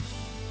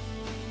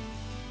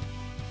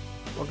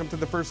Welcome to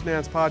the First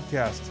Nance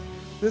Podcast.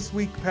 This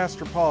week,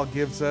 Pastor Paul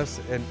gives us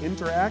an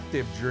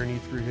interactive journey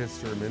through his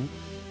sermon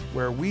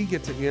where we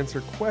get to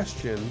answer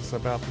questions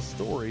about the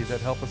story that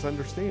help us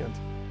understand.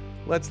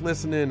 Let's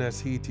listen in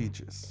as he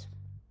teaches.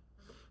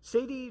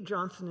 Sadie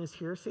Johnson is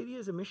here. Sadie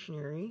is a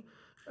missionary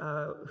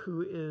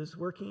who is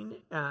working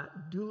at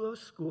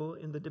Doulos School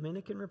in the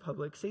Dominican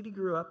Republic. Sadie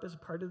grew up as a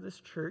part of this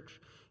church.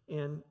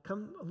 And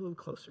come a little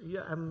closer.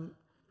 Yeah,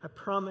 I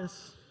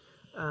promise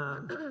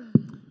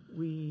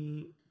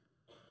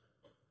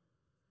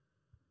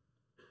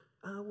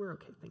we're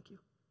okay, thank you.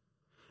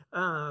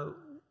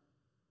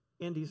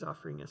 Andy's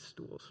offering us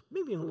stools,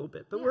 maybe in a little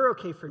bit, but we're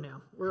okay for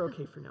now. We're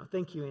okay for now.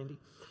 Thank you, Andy.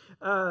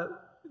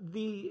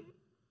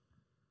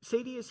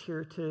 Sadie is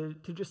here to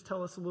just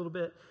tell us a little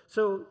bit.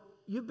 So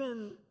you've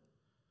been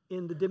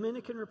in the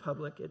Dominican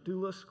Republic at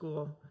Doulos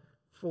School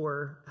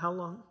for how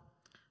long?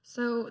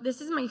 So this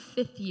is my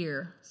 5th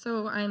year.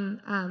 So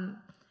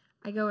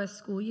I go as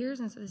school years,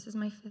 and so this is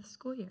my 5th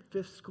school year.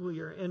 5th school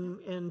year.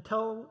 And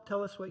tell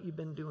us what you've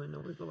been doing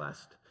over the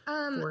last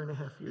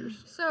 4.5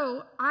 years.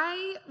 So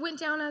I went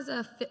down as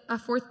a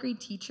 4th grade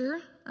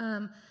teacher.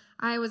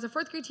 I was a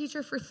 4th grade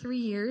teacher for 3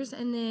 years,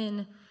 and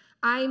then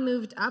I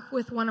moved up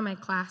with one of my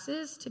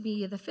classes to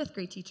be the 5th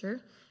grade teacher.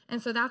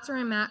 And so that's where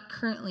I'm at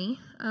currently.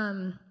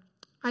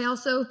 I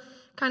also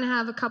kind of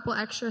have a couple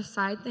extra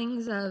side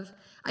things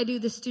I do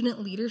the student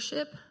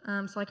leadership,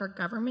 so like our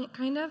government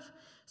kind of.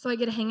 So I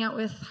get to hang out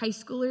with high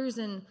schoolers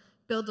and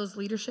build those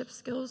leadership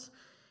skills.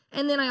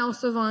 And then I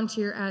also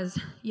volunteer as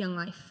Young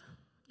Life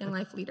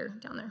leader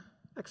down there.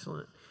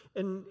 Excellent.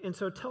 And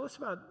so tell us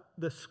about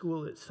the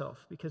school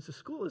itself, because the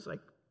school is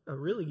like a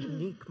really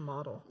unique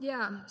model.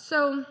 Yeah.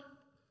 So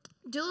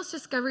Doulos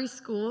Discovery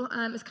School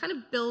is kind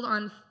of built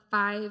on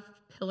 5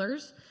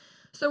 pillars.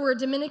 So we're a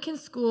Dominican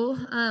school.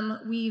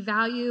 We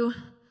value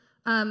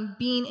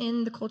being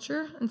in the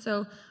culture, and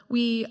so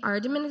we are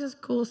a Dominican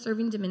school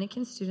serving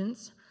Dominican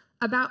students.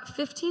 About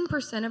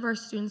 15% of our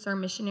students are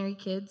missionary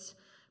kids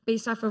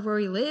based off of where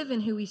we live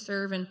and who we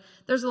serve, and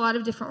there's a lot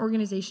of different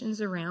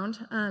organizations around.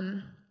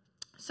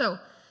 So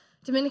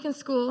Dominican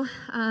school,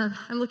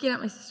 I'm looking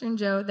at my sister and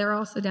Joe. They're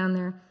also down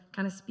there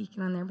kind of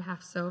speaking on their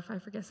behalf, so if I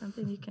forget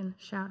something, you can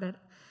shout it.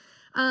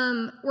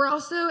 We're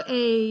also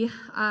a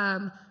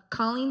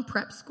calling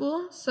prep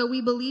school, so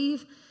we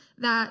believe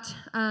that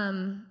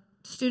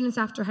students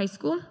after high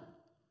school,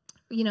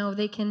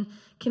 they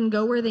can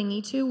go where they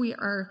need to. We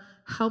are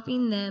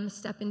helping them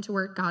step into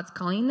where God's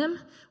calling them,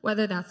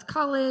 whether that's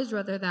college,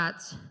 whether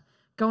that's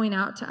going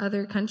out to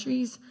other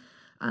countries,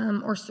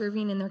 or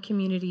serving in their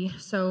community.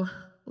 So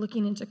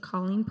looking into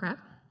calling prep.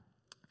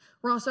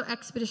 We're also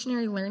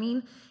expeditionary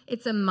learning.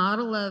 It's a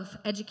model of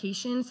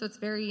education, so it's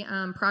very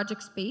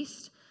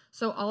projects-based.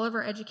 So all of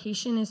our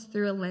education is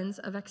through a lens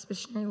of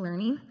expeditionary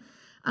learning.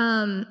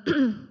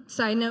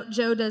 Side note,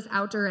 Joe does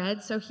outdoor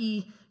ed, so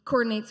he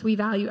coordinates, we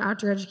value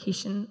outdoor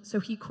education, so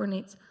he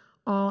coordinates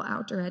all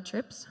outdoor ed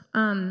trips.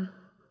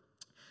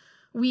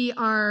 We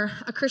are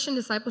a Christian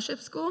discipleship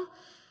school,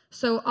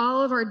 so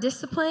all of our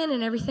discipline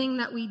and everything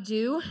that we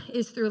do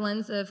is through a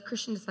lens of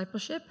Christian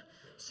discipleship.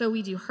 So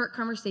we do heart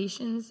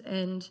conversations,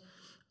 and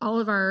all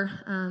of our,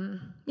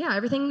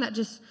 everything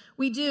that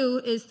we do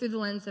is through the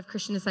lens of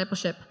Christian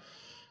discipleship.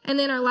 And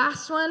then our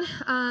last one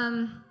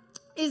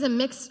is a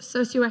mixed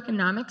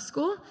socioeconomic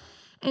school.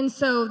 And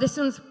so this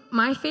one's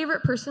my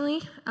favorite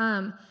personally.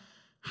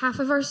 Half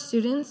of our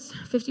students,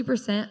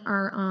 50%,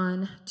 are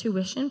on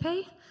tuition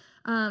pay.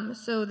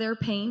 So they're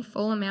paying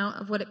full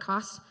amount of what it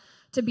costs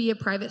to be a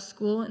private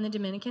school in the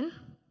Dominican.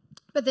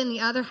 But then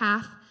the other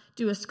half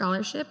do a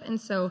scholarship.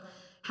 And so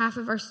half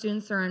of our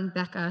students are on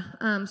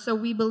Beca. So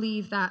we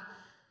believe that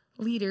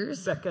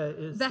leaders... Beca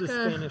is the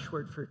Spanish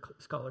word for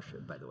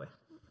scholarship, by the way.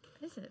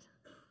 Is it?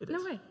 It no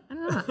is. way. I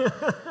don't know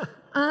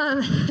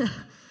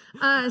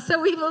that. So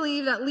we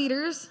believe that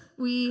leaders,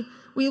 we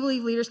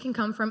believe leaders can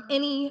come from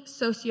any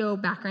socio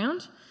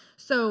background.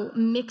 So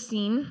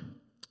mixing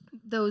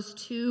those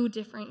two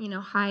different,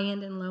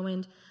 high-end and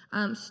low-end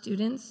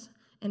students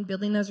and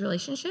building those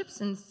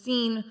relationships and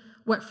seeing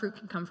what fruit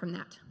can come from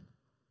that.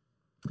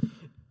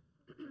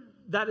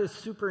 That is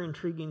super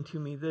intriguing to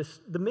me.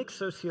 The mixed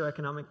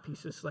socioeconomic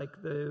piece is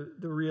like the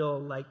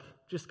real,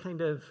 just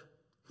kind of...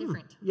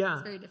 Different. Yeah.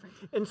 It's very different.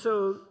 And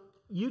so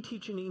you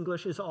teach in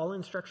English. Is all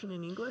instruction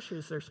in English?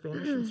 Is there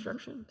Spanish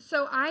instruction?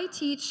 So I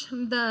teach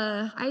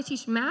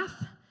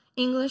math,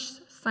 English,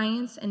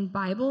 science, and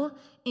Bible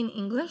in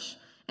English,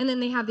 and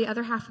then they have the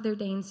other half of their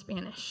day in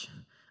Spanish.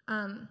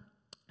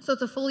 So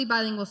it's a fully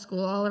bilingual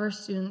school. All of our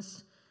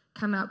students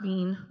come out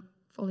being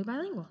fully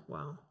bilingual.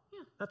 Wow.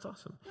 Yeah. That's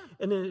awesome. Yeah.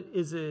 And then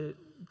is it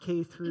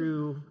K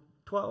through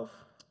 12?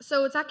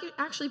 So it's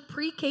actually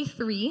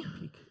pre-K3.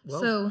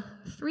 So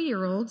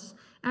 3-year-olds.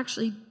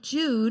 Actually,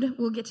 Jude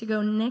will get to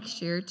go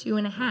next year,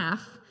 2.5.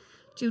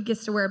 Jude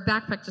gets to wear a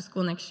backpack to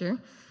school next year.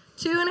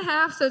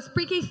 2.5, so it's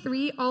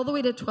pre-K3 all the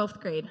way to 12th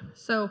grade.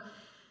 So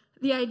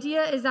the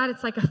idea is that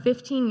it's like a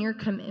 15-year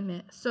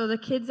commitment. So the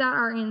kids that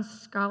are in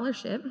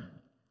scholarship,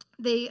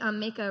 they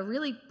make a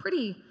really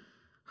pretty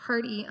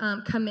hearty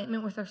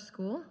commitment with our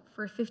school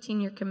for a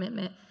 15-year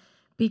commitment,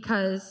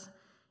 because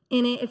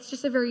in it, it's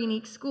just a very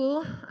unique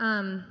school,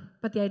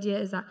 but the idea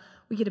is that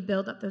we get to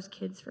build up those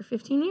kids for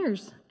 15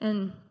 years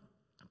and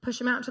push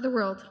them out into the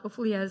world,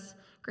 hopefully as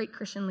great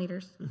Christian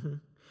leaders.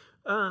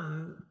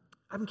 I'm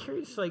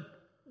curious, like,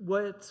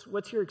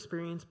 what's your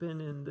experience been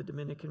in the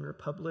Dominican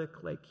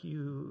Republic? Like,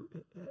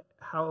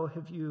 how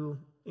have you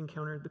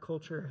encountered the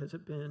culture?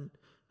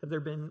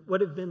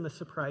 What have been the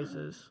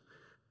surprises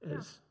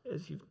as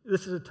you?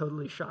 This is a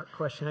totally shock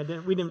question.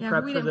 We didn't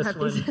prep for this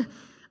one.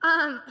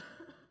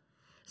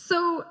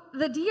 So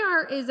the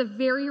DR is a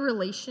very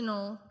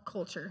relational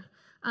culture.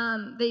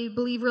 They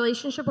believe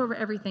relationship over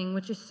everything,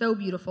 which is so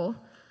beautiful.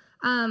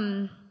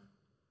 Sorry,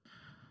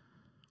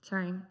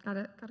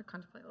 gotta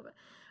contemplate a little bit.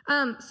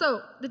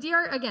 So the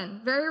DR, again,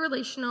 very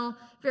relational,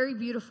 very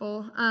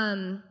beautiful.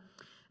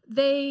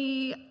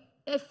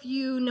 If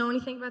you know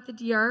anything about the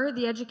DR,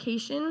 the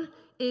education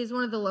is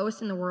one of the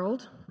lowest in the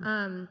world.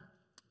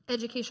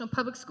 Educational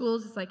public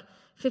schools is like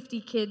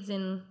 50 kids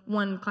in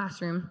one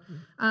classroom.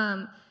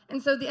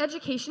 And so the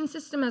education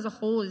system as a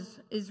whole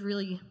is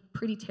really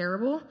pretty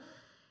terrible.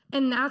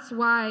 And that's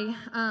why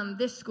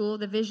this school,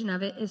 the vision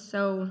of it, is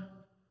so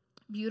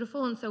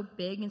beautiful and so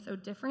big and so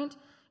different,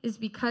 is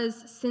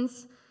because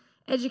since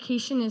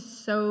education is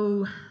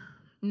so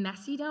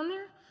messy down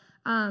there,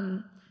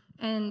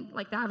 and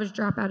like the average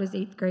dropout is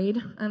 8th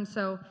grade.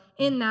 So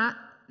in that,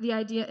 the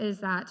idea is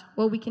that,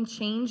 well, we can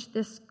change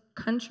this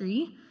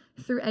country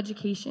through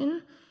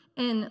education.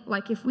 And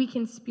like if we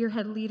can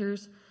spearhead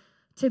leaders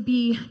to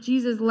be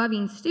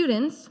Jesus-loving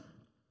students,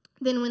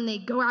 then when they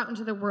go out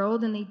into the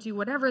world and they do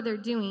whatever they're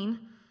doing,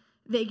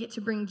 they get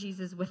to bring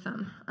Jesus with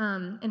them,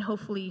 and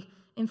hopefully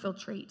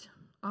infiltrate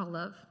all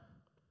of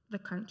the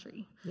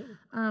country. Yeah.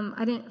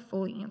 I didn't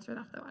fully answer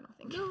that, though, I don't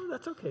think. No,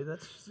 that's okay.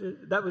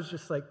 That was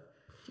just like...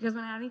 Do you guys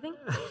want to add anything?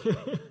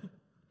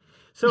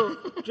 So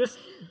just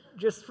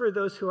for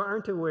those who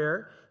aren't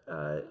aware,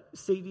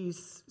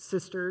 Sadie's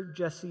sister,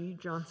 Jessie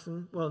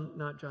Johnson, well,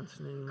 not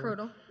Johnson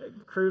anymore.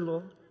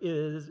 Krudel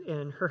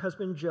and her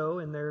husband, Joe,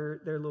 and their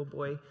little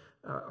boy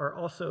are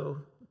also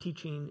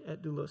teaching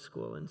at Doulos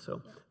School. And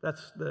so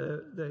that's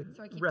the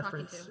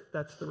reference.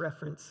 That's the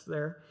reference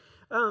there.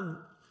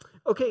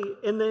 Okay,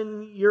 and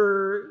then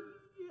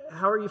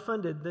how are you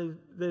funded?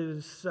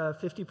 There's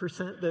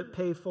 50% that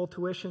pay full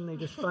tuition. They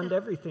just fund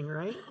everything,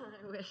 right?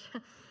 I wish.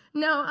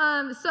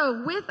 No,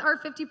 so with our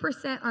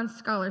 50% on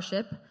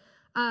scholarship,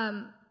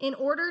 in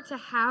order to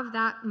have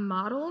that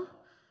model,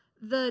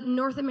 the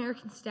North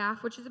American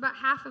staff, which is about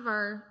half of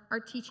our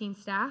teaching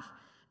staff,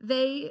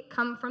 they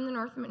come from the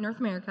North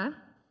America,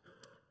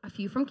 a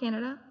few from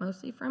Canada,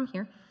 mostly from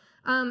here.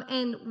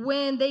 And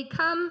when they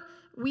come,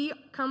 we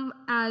come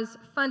as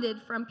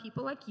funded from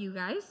people like you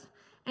guys.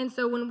 And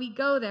so when we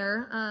go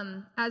there,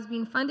 as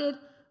being funded,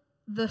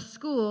 the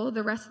school,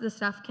 the rest of the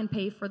stuff can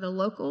pay for the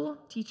local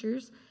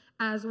teachers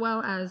as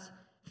well as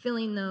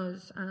filling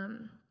those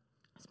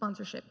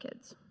sponsorship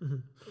kids. Mm-hmm.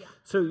 Yeah.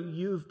 So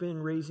you've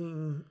been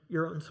raising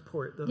your own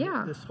support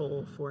this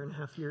whole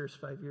 4.5 years,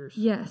 5 years.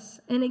 Yes.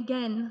 And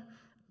again,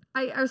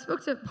 I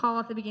spoke to Paul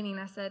at the beginning.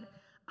 I said,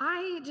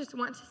 I just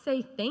want to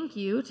say thank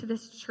you to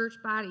this church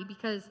body,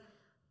 because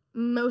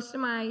most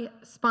of my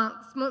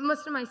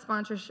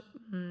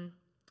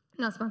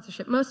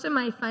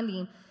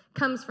funding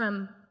comes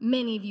from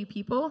many of you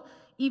people,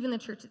 even the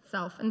church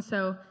itself. And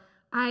so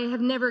I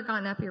have never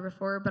gone up here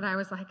before, but I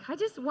was like, I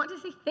just want to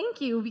say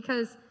thank you,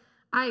 because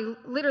I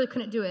literally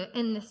couldn't do it,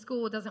 and this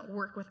school doesn't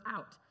work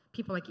without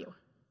people like you.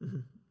 Mm-hmm.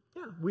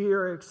 Yeah, we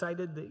are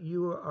excited that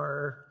you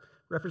are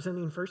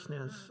representing First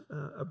Naz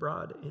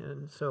abroad,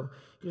 and so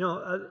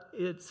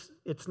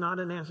it's not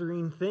a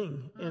Nazarene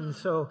thing, and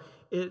so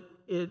it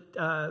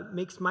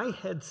makes my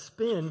head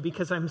spin,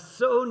 because I'm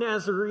so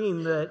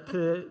Nazarene that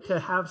to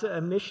have a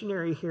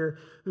missionary here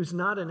who's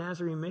not a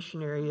Nazarene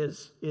missionary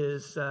is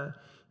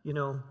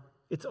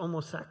it's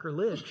almost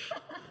sacrilege.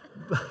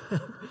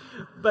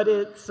 But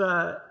it's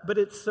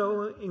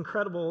so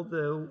incredible,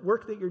 the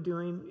work that you're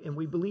doing, and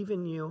we believe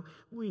in you.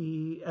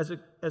 We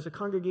as a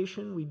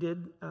congregation, we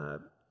did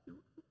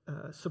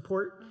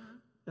support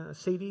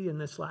Sadie in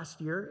this last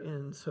year,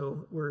 and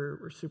so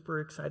we're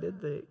super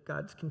excited that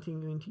God's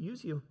continuing to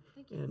use you,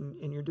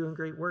 and you're doing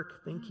great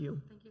work. Thank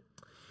you. Thank you.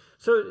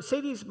 So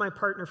Sadie's my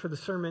partner for the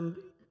sermon.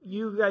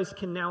 You guys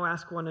can now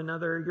ask one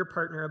another, your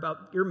partner,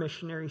 about your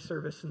missionary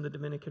service in the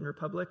Dominican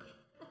Republic.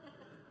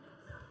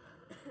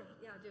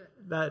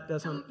 That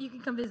doesn't. You can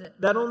come visit.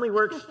 That only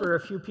works for a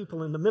few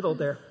people in the middle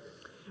there.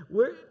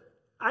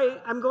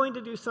 I'm going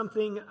to do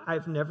something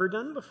I've never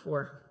done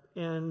before,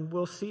 and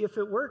we'll see if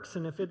it works.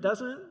 And if it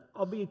doesn't,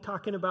 I'll be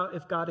talking about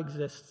if God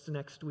exists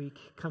next week.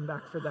 Come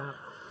back for that.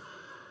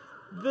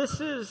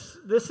 This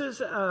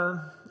is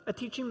a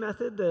teaching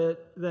method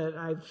that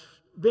I've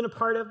been a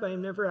part of, but I've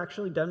never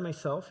actually done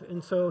myself.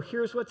 And so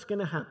here's what's going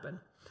to happen.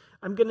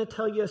 I'm going to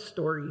tell you a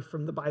story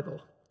from the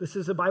Bible. This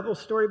is a Bible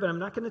story, but I'm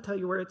not going to tell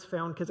you where it's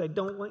found, because I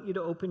don't want you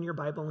to open your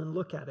Bible and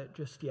look at it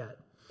just yet.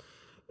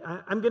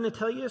 I'm going to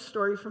tell you a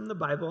story from the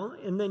Bible,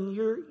 and then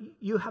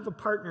you have a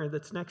partner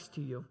that's next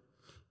to you.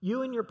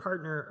 You and your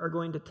partner are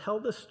going to tell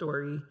the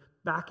story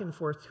back and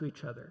forth to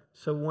each other.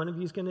 So one of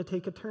you is going to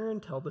take a turn,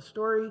 tell the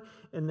story,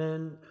 and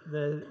then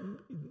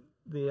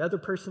the other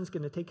person's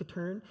going to take a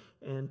turn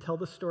and tell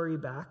the story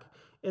back.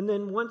 And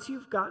then once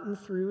you've gotten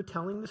through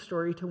telling the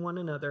story to one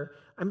another,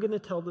 I'm going to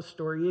tell the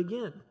story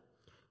again.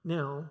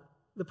 Now,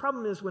 the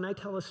problem is when I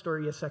tell a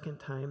story a second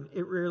time,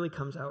 it rarely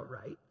comes out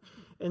right.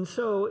 And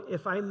so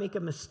if I make a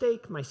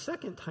mistake my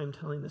second time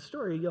telling the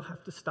story, you'll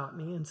have to stop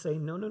me and say,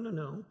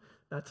 no,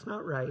 that's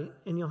not right,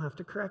 and you'll have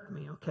to correct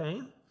me,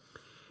 okay?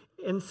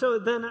 And so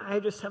then I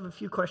just have a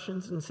few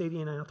questions, and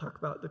Sadie and I will talk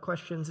about the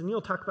questions, and you'll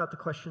talk about the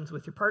questions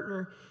with your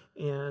partner,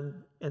 and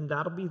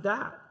that'll be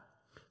that.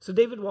 So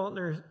David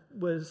Waltner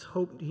was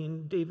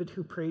hoping, David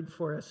who prayed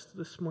for us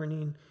this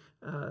morning,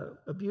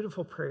 a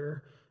beautiful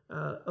prayer,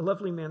 a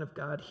lovely man of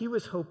God, he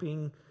was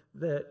hoping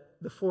that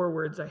the 4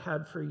 words I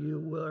had for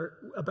you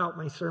about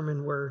my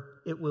sermon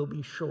were, it will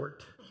be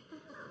short.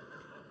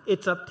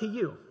 It's up to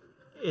you.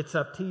 It's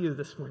up to you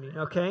this morning,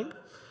 okay?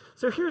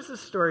 So here's the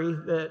story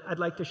that I'd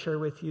like to share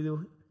with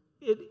you.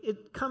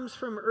 It comes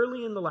from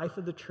early in the life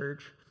of the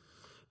church.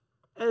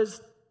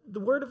 As the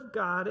word of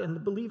God and the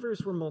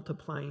believers were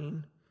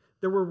multiplying,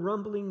 there were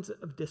rumblings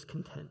of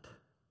discontent.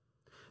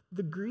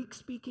 The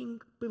Greek-speaking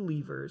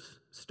believers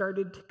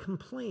started to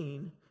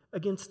complain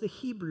against the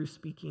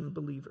Hebrew-speaking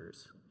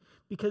believers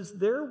because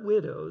their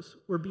widows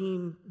were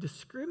being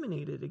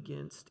discriminated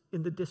against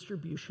in the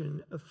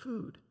distribution of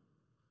food.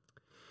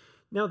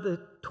 Now, the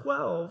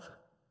 12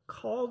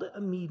 called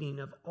a meeting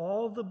of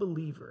all the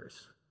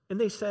believers, and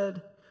they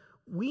said,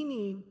 we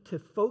need to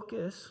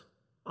focus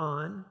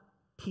on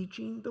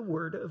teaching the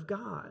Word of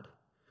God.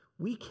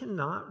 We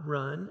cannot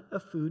run a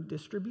food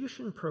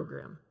distribution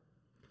program.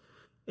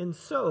 And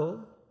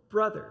so,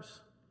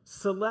 brothers,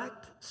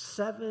 select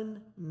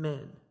 7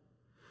 men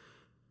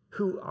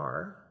who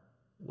are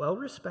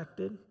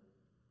well-respected,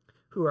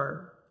 who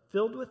are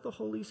filled with the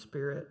Holy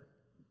Spirit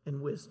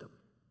and wisdom.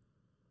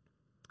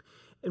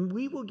 And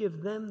we will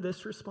give them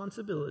this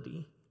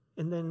responsibility,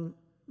 and then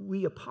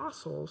we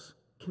apostles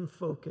can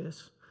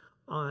focus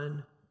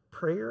on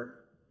prayer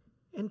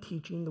and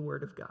teaching the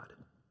Word of God.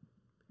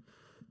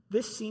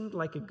 This seemed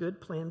like a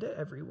good plan to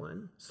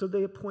everyone, so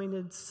they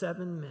appointed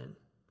 7 men.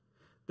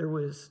 There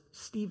was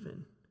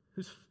Stephen,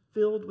 who's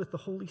filled with the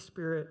Holy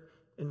Spirit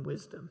and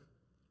wisdom,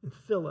 and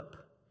Philip,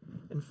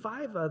 and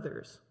 5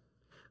 others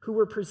who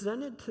were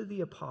presented to the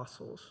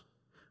apostles,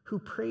 who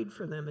prayed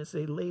for them as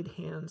they laid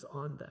hands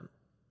on them.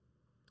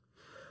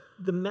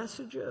 The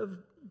message of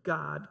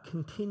God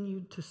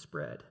continued to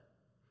spread,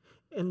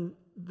 and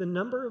the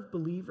number of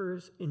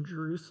believers in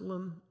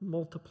Jerusalem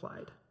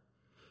multiplied.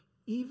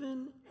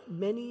 Even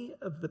many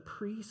of the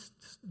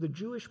priests, the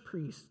Jewish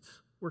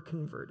priests, were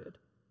converted.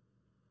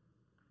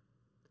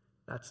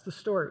 That's the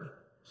story.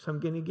 So I'm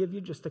going to give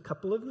you just a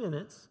couple of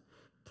minutes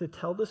to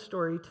tell the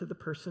story to the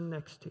person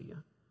next to you,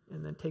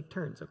 and then take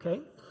turns,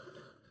 okay?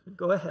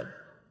 Go ahead.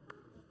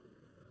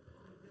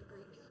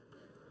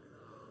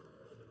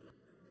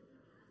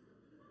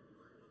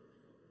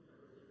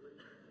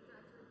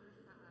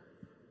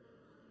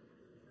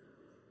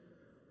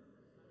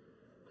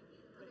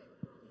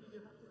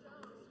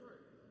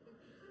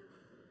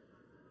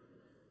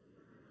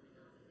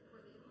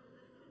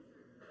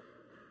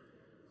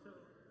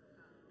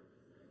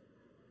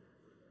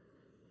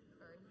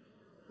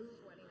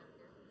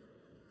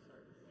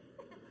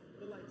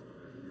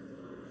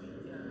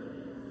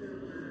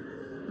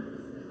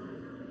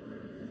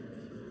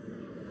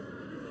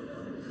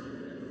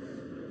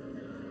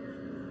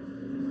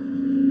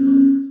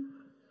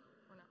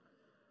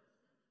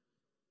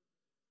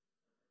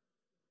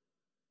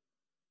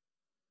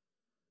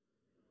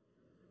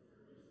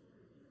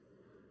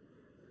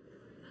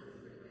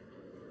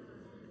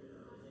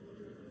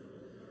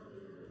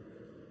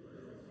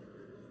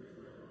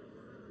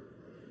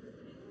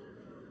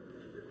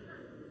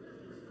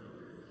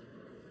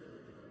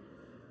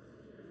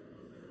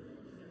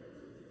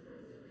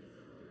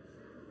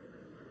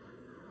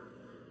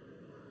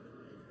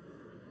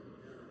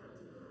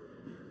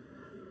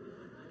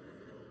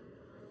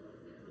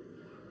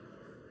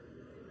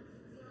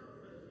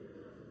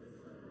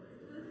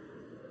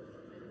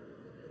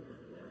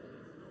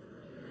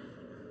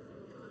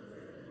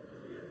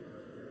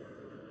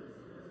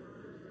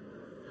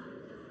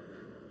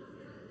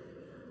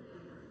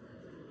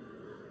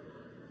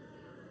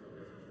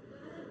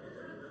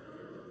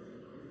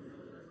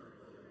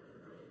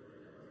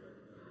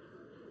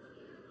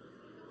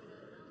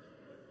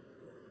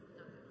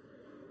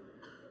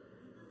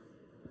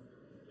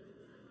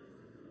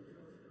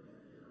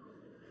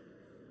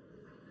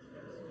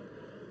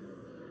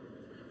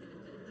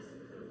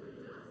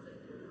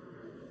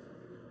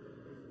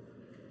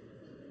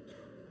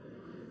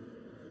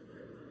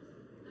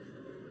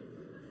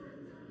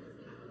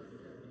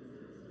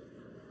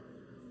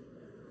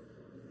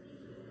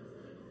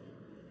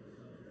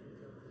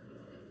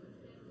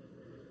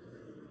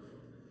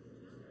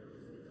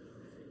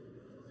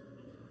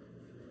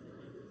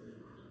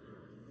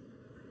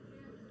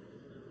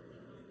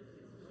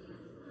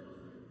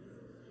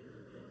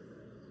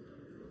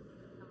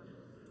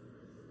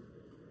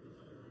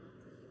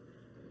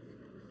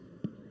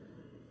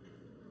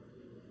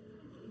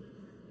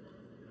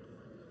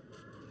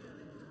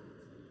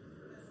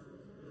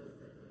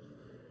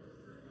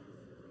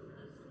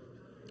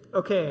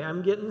 Okay,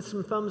 I'm getting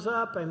some thumbs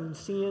up. I'm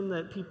seeing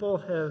that people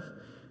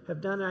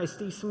have done it. I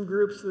see some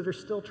groups that are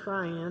still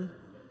trying.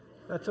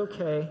 That's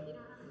okay.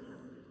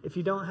 If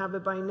you don't have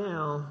it by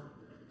now,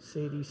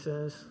 Sadie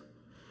says.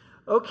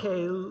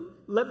 Okay,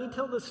 let me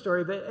tell the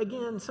story. But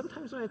again,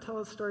 sometimes when I tell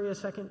a story a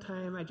second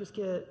time, I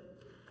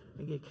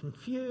get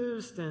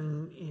confused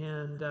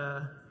and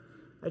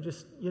I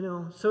just,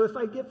 so if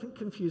I get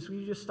confused, will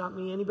you just stop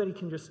me? Anybody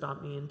can just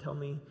stop me and tell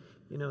me,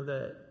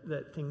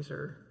 that things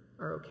are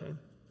okay,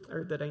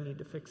 or that I need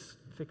to fix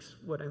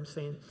what I'm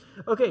saying.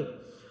 Okay,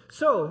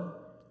 so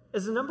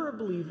as the number of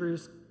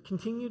believers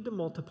continued to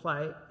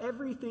multiply,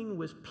 everything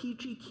was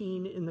peachy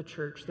keen in the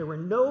church. There were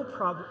no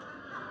problems.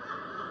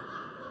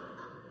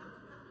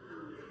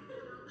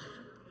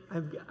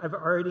 I've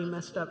already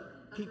messed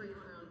up.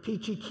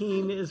 Peachy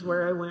keen is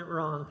where I went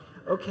wrong.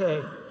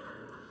 Okay.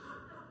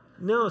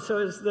 No, so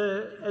as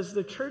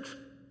the church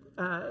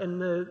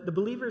and the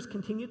believers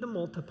continued to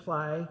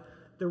multiply,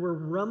 there were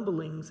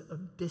rumblings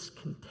of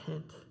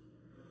discontent.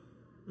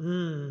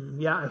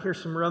 Yeah, I hear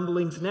some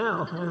rumblings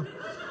now.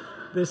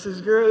 This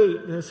is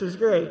great.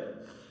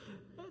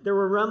 There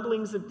were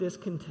rumblings of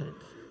discontent.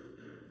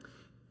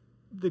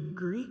 The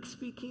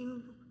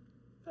Greek-speaking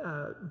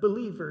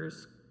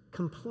believers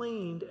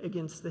complained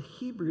against the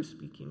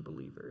Hebrew-speaking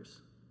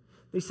believers.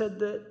 They said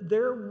that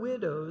their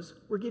widows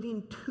were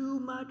getting too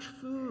much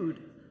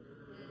food.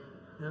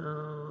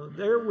 No,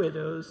 their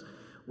widows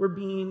were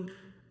being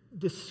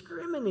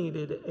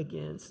discriminated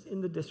against in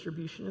the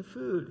distribution of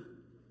food.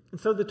 And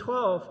so the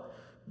 12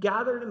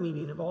 gathered a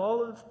meeting of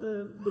all of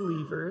the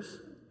believers,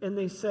 and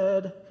they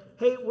said,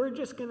 hey, we're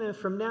just going to,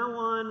 from now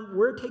on,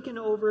 we're taking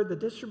over the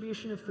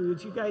distribution of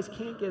foods. You guys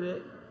can't get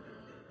it.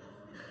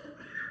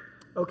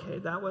 Okay,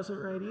 that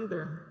wasn't right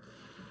either.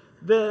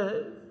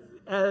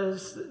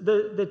 As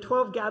the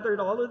 12 gathered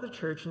all of the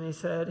church, and they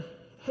said,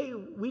 hey,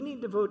 we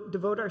need to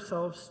devote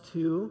ourselves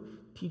to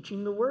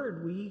teaching the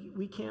word.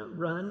 We can't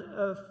run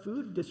a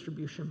food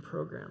distribution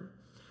program.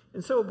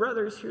 And so,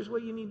 brothers, here's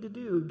what you need to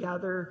do.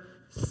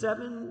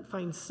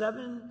 Find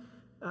seven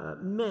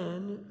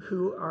men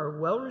who are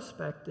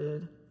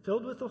well-respected,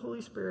 filled with the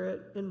Holy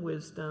Spirit and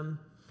wisdom,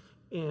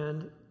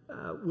 and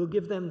we'll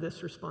give them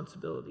this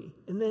responsibility.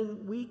 And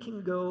then we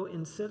can go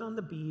and sit on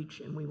the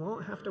beach, and we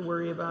won't have to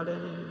worry about it.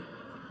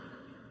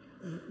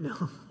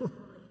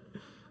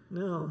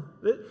 No.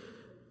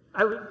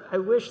 I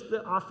wish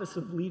the office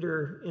of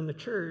leader in the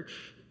church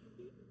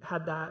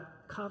had that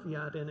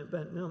caveat in it,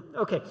 but no.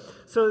 Okay,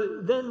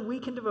 so then we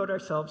can devote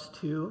ourselves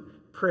to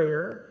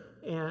prayer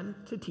and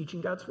to teaching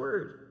God's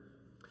word.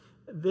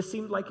 This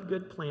seemed like a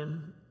good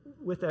plan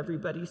with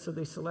everybody, so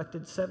they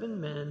selected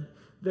 7 men.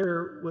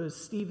 There was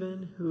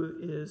Stephen, who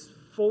is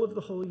full of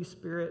the Holy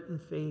Spirit and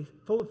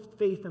full of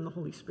faith in the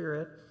Holy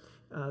Spirit.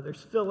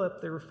 There's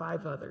Philip. There were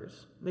 5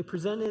 others. They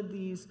presented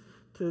these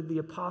to the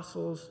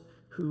apostles,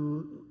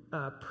 who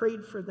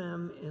prayed for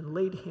them and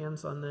laid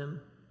hands on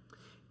them.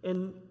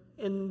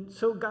 And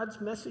so God's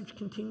message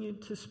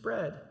continued to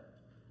spread.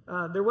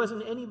 There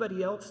wasn't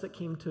anybody else that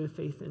came to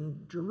faith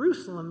in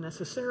Jerusalem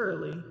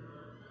necessarily.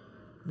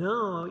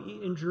 No,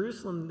 in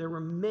Jerusalem there were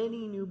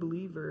many new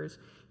believers,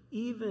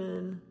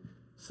 even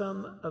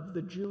some of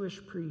the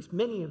Jewish priests,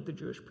 many of the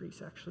Jewish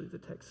priests actually, the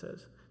text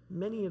says.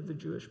 Many of the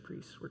Jewish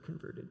priests were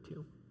converted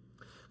too.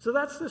 So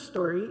that's the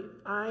story.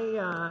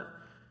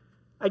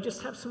 I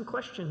just have some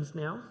questions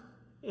now.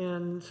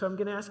 And so I'm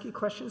going to ask you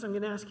questions. I'm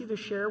going to ask you to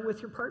share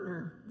with your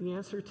partner the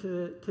answer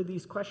to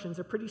these questions.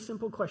 They're pretty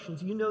simple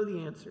questions. You know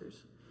the answers.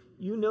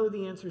 You know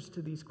the answers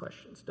to these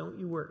questions. Don't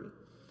you worry.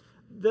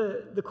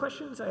 The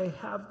questions I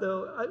have,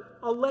 though,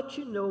 I'll let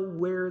you know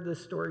where the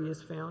story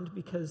is found,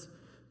 because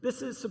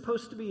this is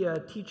supposed to be a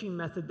teaching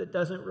method that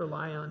doesn't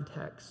rely on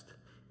text.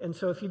 And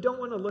so if you don't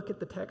want to look at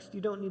the text, you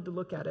don't need to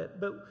look at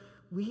it. But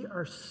we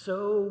are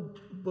so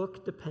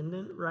book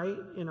dependent, right,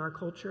 in our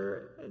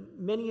culture. And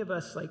many of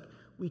us,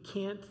 we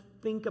can't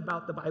think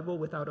about the Bible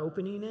without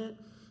opening it.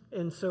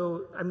 And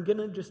so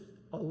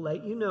I'll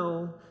let you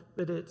know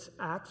that it's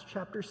Acts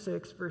chapter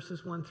 6,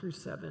 verses 1 through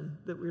 7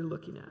 that we're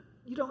looking at.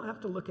 You don't have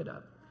to look it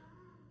up.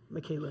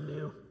 Michaela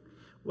knew.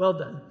 Well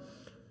done.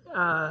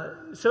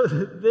 So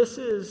this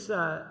is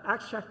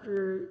Acts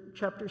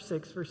chapter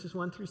 6, verses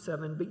 1 through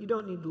 7, but you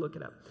don't need to look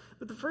it up.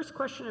 But the first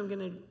question I'm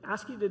going to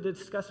ask you to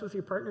discuss with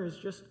your partner is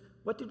just,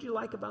 what did you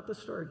like about the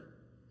story?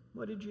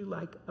 What did you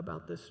like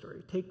about this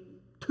story? Take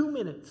 2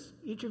 minutes.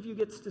 Each of you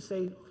gets to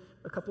say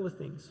a couple of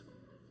things.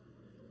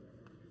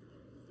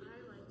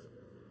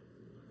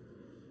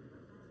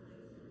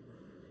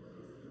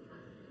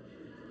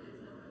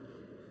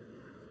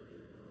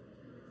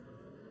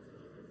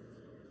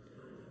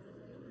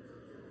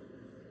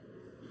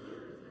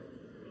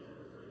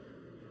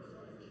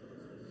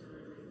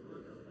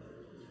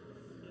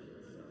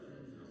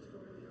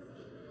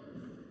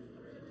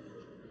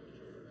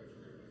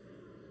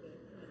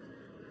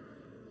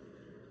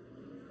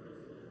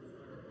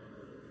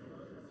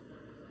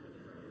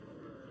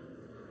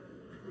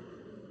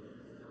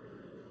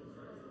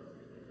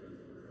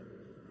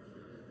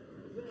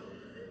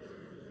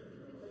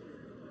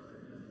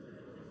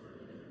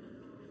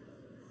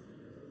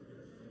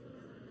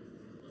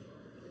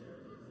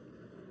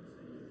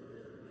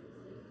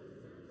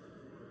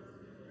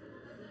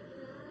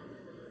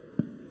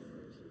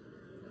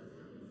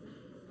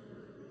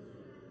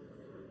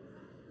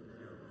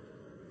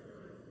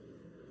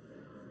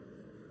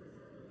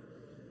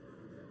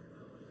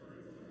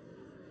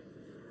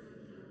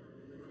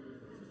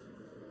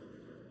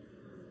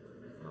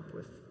 up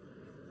with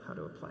how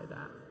to apply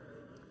that.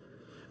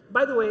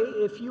 By the way,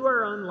 if you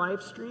are on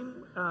live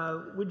stream,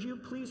 would you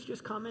please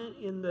just comment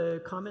in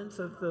the comments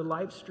of the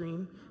live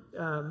stream?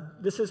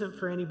 This isn't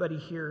for anybody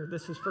here.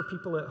 This is for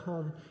people at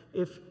home.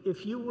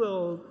 If you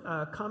will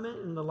comment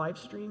in the live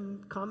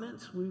stream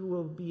comments, we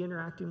will be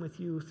interacting with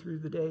you through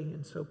the day,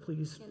 and so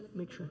please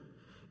make sure.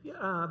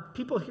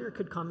 People here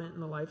could comment in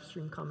the live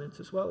stream comments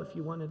as well if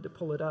you wanted to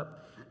pull it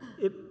up.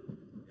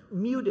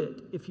 Mute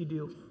it if you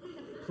do,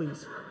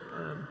 please.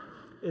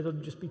 It'll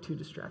just be too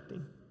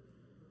distracting.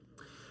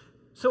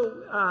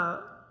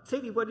 So,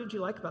 Sadie, what did you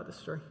like about this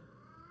story?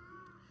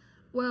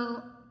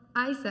 Well,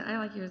 I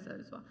like yours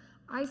as well.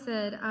 I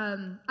said,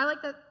 I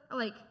like that,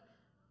 like,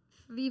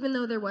 even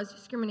though there was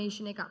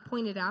discrimination, it got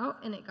pointed out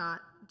and it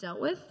got dealt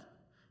with.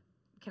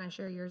 Can I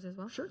share yours as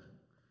well? Sure.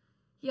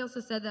 He also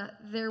said that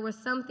there was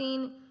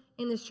something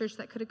in this church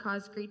that could have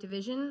caused great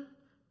division,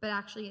 but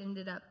actually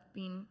ended up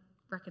being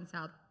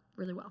reconciled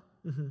really well.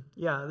 Mm-hmm.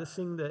 Yeah, this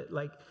thing that,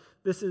 like,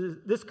 this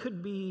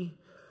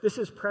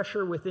is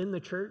pressure within the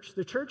church.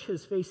 The church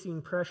is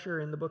facing pressure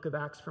in the book of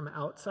Acts from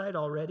outside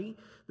already.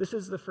 This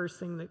is the first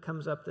thing that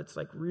comes up that's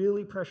like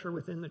really pressure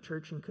within the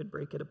church and could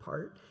break it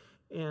apart.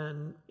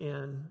 And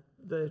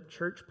the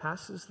church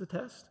passes the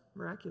test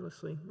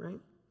miraculously, right?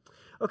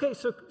 Okay,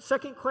 so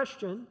second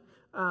question.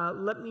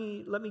 Let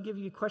me give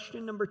you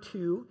question number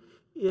 2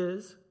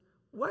 is,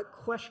 what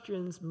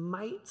questions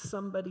might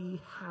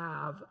somebody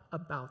have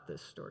about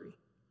this story?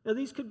 Now,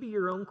 these could be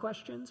your own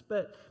questions,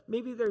 but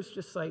maybe there's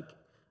just like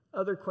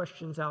other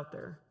questions out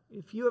there.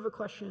 If you have a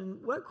question,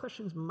 what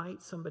questions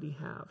might somebody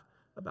have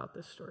about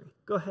this story?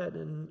 Go ahead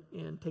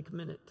and take a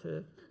minute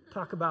to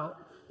talk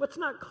about what's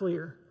not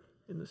clear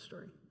in the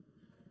story.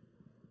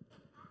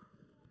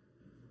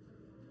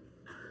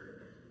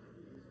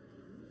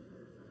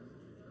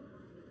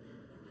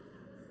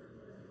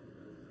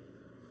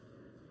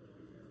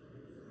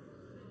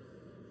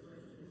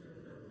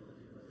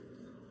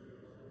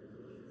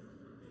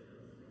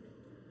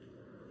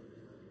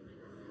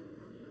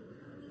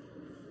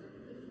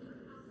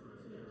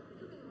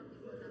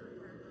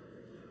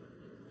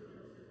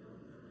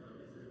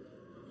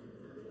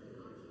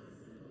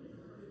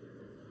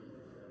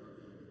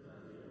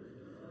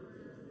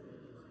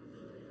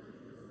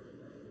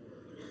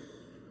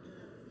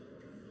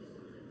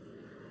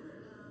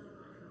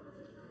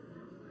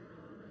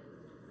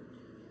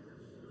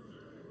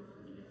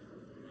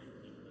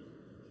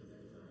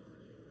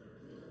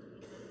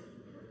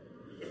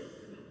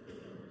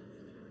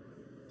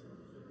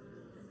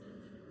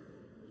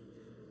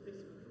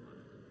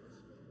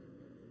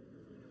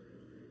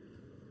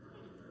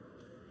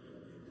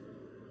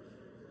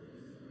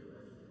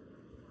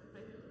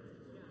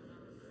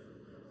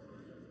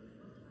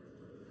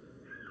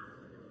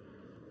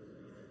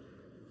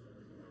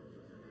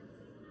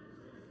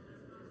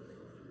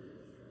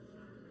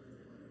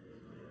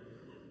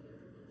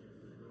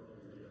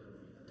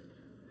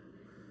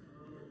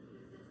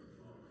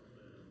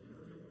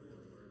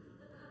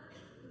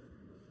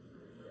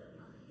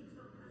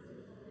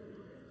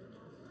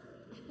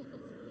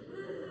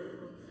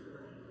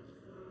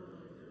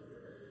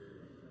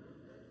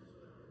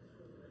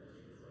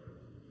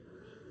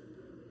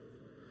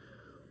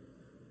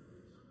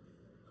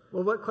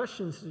 Well, what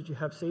questions did you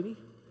have, Sadie?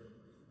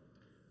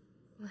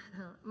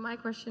 My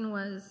question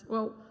was,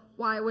 well,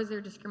 why was there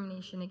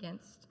discrimination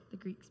against the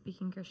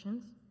Greek-speaking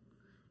Christians?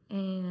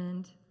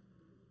 And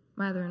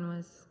my other one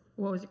was,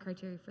 what was the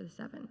criteria for the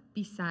 7?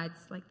 Besides,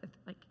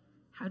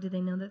 how did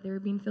they know that they were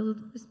being filled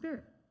with the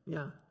Spirit?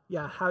 Yeah.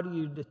 How do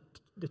you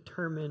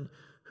determine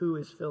who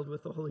is filled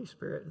with the Holy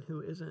Spirit and who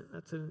isn't?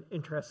 That's an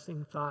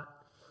interesting thought.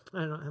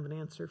 I don't have an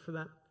answer for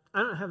that. I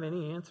don't have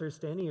any answers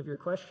to any of your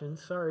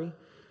questions. Sorry.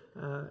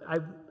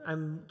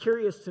 I'm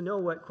curious to know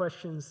what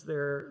questions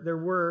there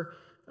were,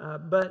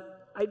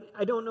 but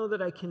I don't know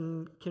that I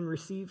can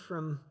receive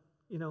from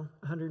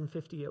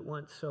 150 at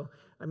once. So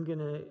I'm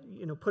gonna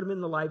put them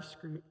in the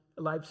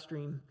live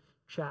stream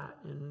chat,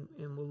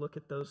 and we'll look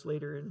at those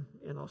later,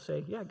 and I'll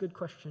say, yeah, good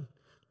question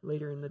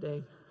later in the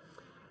day.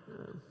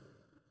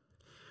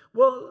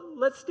 Well,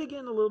 let's dig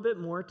in a little bit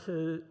more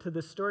to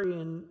the story,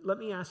 and let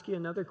me ask you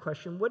another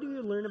question. What do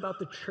you learn about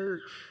the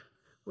church?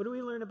 What do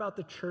we learn about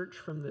the church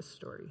from this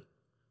story?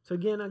 So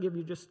again, I'll give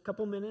you just a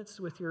couple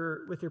minutes with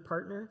your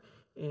partner,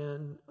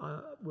 and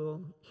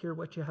we'll hear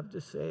what you have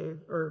to say,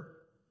 or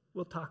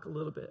we'll talk a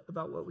little bit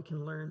about what we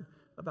can learn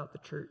about the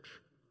church.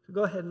 So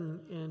go ahead,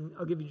 and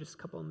I'll give you just a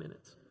couple of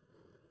minutes.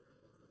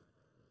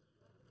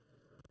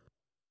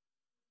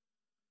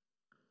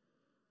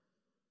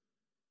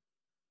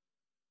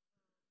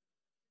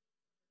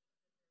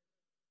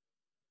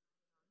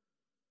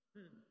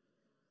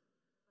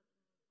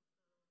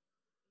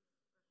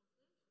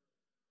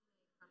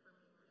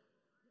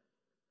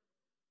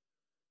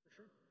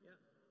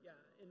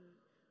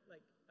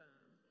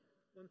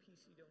 One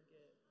piece you don't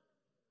get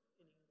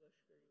in English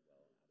very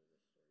well out of this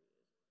story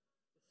is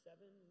the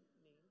 7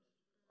 names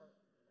are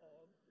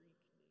all Greek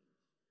names.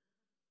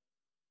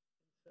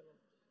 And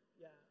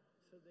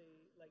so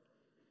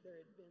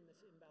there had been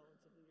this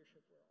imbalance of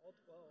leadership where all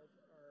 12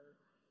 are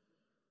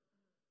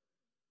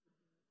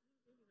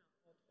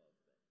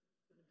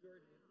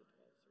majority of the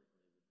 12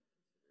 certainly would be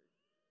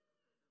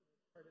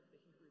considered part of the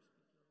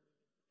Hebrew-speaking wing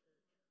of the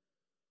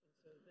church. And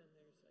so then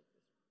there's like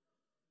this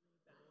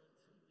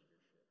rebalance in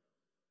leadership.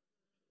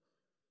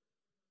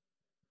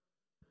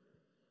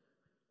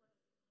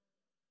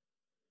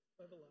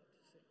 I have a lot to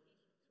say on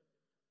this one,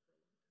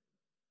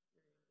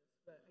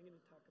 so I'm going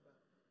to talk for a long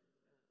time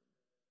during this.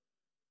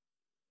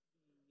 But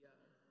I'm going to talk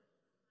about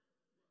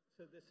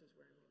so this is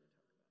where I'm going to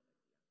talk about like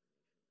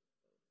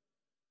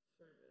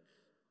the affirmation of both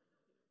service.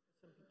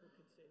 Some people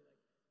could say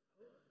like,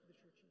 oh, the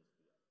church needs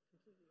to be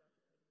completely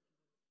occupied in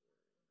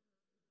feeding the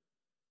poor and doing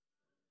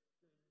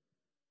compassion.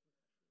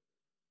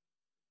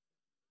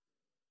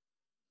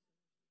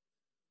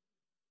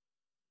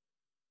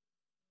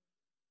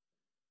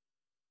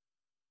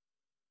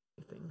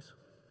 Things.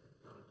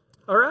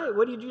 All right,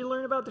 what did you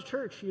learn about the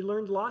church? You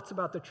learned lots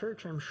about the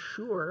church, I'm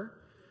sure.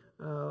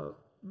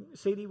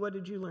 Sadie, what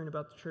did you learn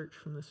about the church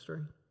from this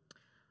story?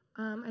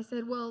 I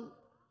said, well,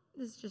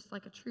 this is just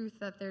like a truth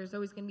that there's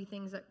always going to be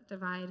things that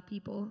divide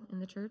people in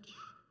the church,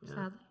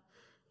 sadly.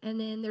 And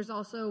then there's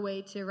also a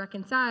way to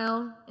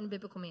reconcile in a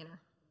biblical manner.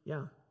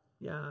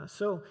 Yeah.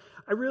 So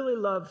I really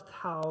loved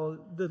how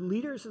the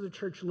leaders of the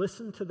church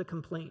listened to the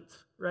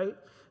complaints, right?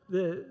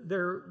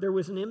 There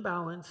was an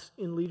imbalance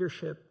in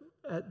leadership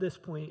at this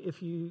point.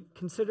 If you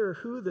consider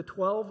who the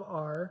 12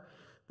 are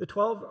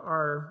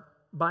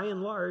by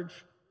and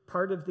large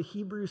part of the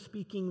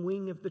Hebrew-speaking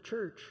wing of the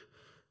church.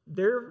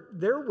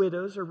 Their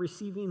widows are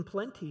receiving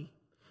plenty.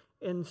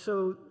 And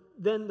so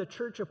then the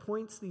church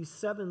appoints these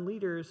 7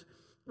 leaders.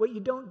 What you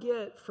don't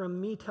get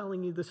from me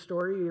telling you the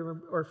story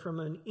or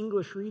from an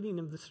English reading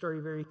of the story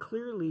very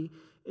clearly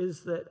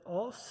is that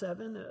all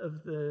 7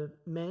 of the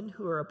men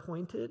who are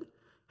appointed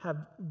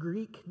have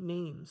Greek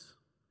names.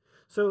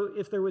 So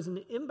if there was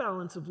an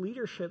imbalance of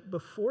leadership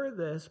before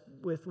this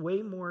with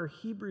way more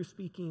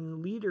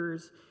Hebrew-speaking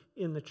leaders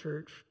in the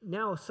church,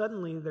 now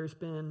suddenly there's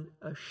been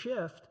a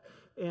shift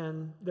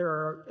and there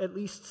are at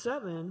least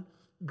 7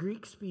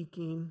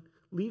 Greek-speaking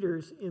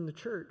leaders in the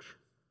church.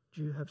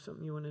 Do you have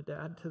something you wanted to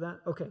add to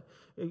that? Okay,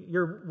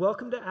 you're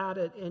welcome to add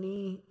at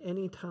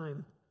any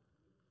time.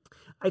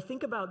 I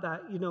think about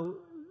that,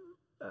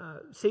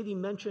 Sadie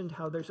mentioned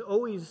how there's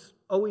always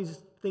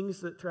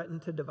things that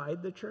threaten to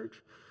divide the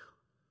church.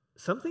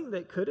 Something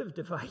that could have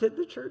divided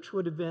the church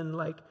would have been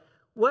like,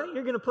 what,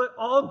 you're going to put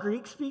all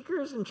Greek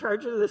speakers in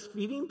charge of this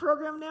feeding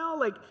program now?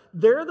 Like,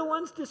 they're the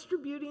ones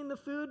distributing the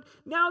food?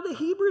 Now the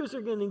Hebrews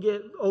are going to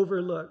get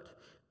overlooked.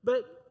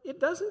 But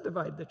it doesn't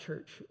divide the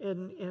church.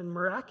 And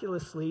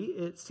miraculously,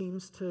 it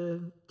seems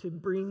to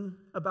bring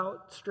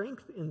about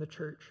strength in the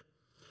church.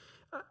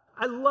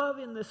 I love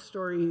in this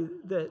story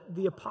that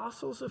the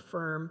apostles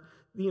affirm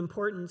the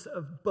importance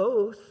of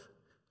both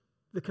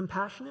the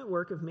compassionate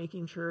work of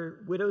making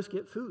sure widows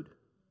get food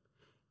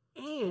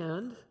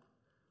and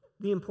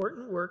the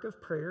important work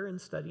of prayer and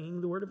studying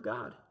the Word of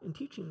God and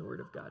teaching the Word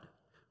of God,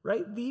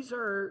 right? These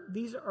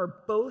are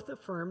both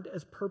affirmed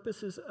as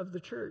purposes of the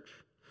church.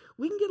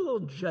 We can get a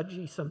little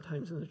judgy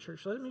sometimes in the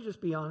church. Let me just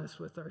be honest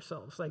with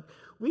ourselves. Like,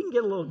 we can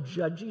get a little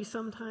judgy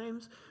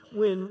sometimes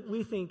when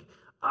we think,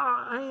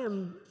 I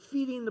am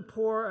feeding the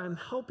poor, I'm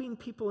helping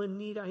people in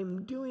need,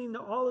 I'm doing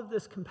all of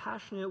this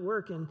compassionate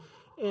work,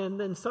 and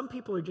then some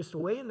people are just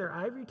away in their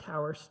ivory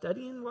tower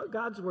studying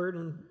God's word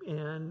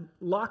and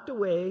locked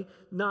away,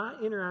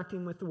 not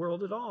interacting with the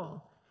world at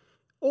all.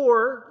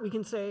 Or we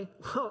can say,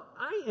 well,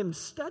 I am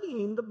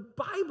studying the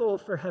Bible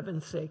for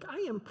heaven's sake.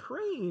 I am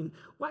praying.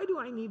 Why do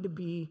I need to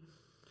be,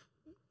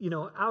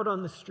 out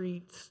on the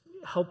streets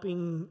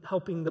helping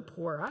the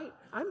poor?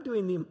 I'm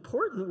doing the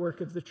important work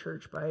of the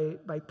church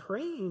by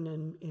praying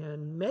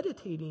and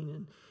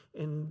meditating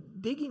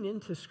and digging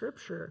into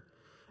Scripture.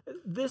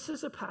 This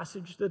is a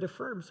passage that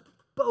affirms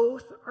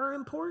both are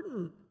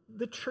important.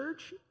 The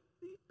church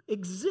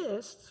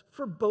exists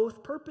for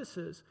both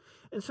purposes.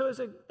 And so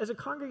as a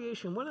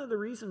congregation, one of the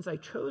reasons I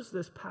chose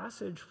this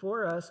passage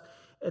for us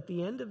at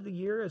the end of the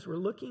year as we're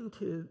looking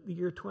to the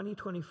year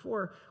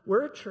 2024,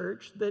 we're a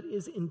church that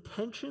is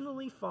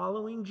intentionally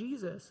following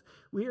Jesus.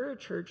 We are a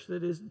church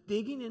that is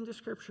digging into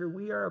Scripture.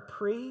 We are a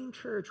praying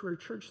church. We're a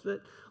church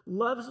that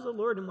loves the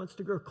Lord and wants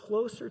to grow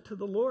closer to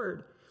the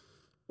Lord.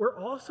 We're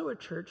also a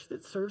church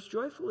that serves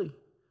joyfully.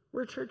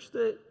 We're a church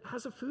that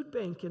has a food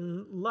bank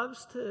and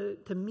loves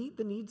to meet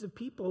the needs of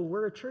people.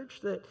 We're a church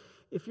that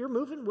if you're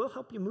moving, we'll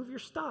help you move your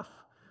stuff.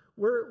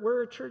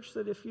 We're a church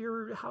that if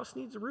your house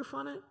needs a roof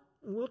on it,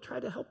 we'll try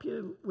to help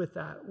you with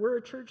that. We're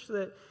a church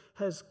that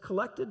has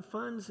collected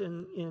funds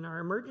in our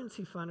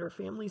emergency fund, our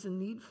Families in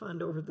Need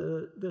fund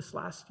over this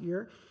last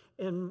year,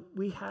 and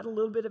we had a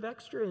little bit of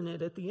extra in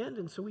it at the end,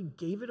 and so we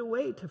gave it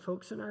away to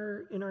folks in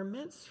our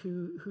midst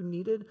who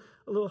needed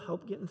a little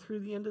help getting through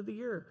the end of the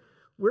year.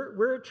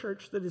 We're a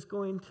church that is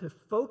going to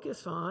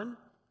focus on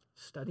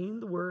studying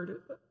the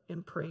Word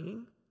and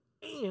praying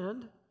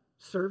and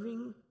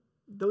serving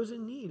those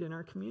in need in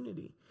our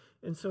community.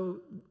 And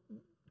so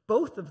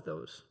both of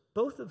those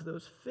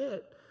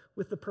fit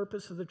with the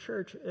purpose of the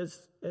church as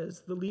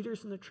the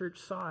leaders in the church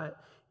saw it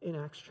in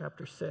Acts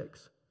chapter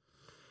 6.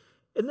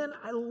 And then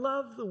I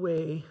love the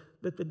way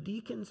that the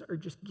deacons are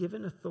just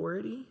given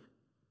authority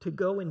to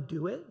go and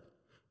do it.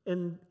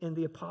 And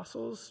the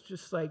apostles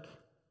just like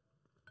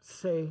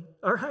say,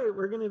 all right,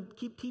 we're going to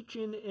keep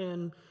teaching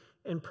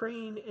and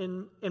praying.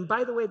 And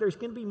by the way, there's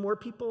going to be more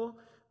people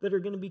that are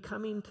going to be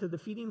coming to the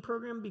feeding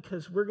program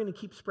because we're going to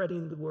keep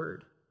spreading the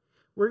word.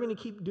 We're going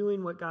to keep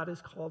doing what God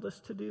has called us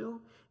to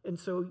do. And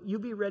so you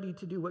be ready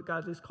to do what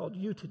God has called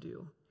you to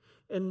do.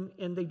 And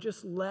they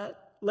just let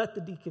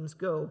the deacons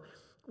go.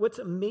 What's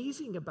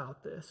amazing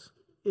about this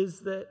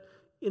is that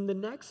in the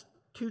next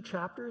two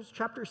chapters,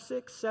 chapter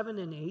 6, 7,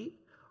 and 8,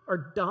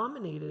 are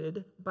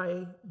dominated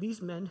by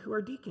these men who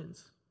are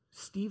deacons.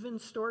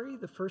 Stephen's story,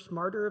 the first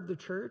martyr of the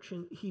church,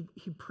 and he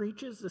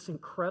preaches this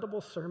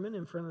incredible sermon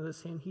in front of the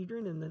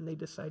Sanhedrin, and then they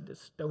decide to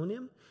stone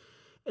him.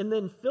 And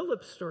then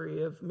Philip's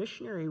story of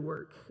missionary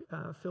work.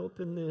 Philip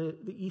and the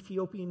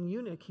Ethiopian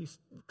eunuch, he's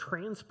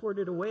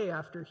transported away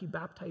after he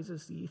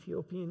baptizes the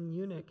Ethiopian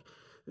eunuch.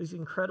 These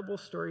incredible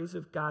stories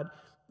of God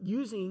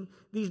using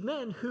these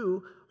men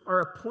who are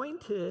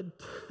appointed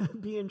to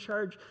be in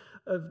charge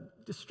of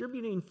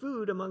distributing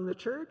food among the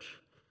church,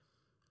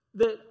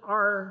 that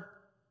are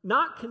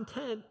not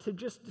content to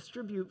just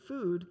distribute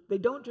food. They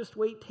don't just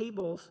wait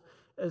tables,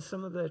 as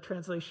some of the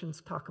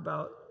translations talk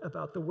about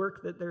the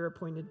work that they're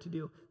appointed to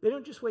do. They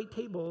don't just wait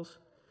tables.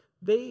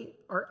 They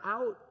are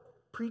out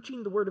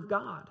preaching the word of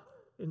God.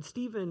 And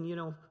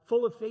Stephen,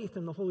 full of faith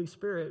in the Holy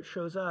Spirit,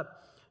 shows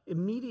up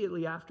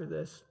immediately after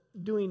this,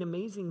 doing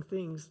amazing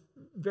things,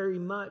 very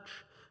much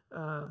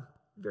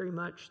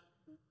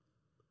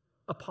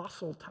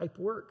apostle type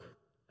work,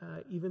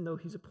 even though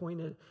he's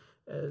appointed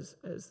as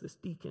this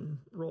deacon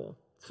role.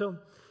 So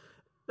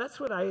that's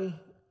what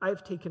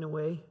I've taken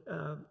away.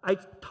 I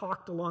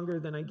talked longer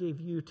than I gave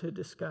you to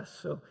discuss,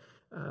 so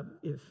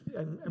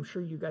I'm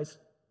sure you guys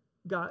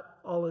got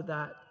all of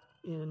that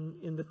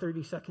in the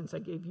 30 seconds I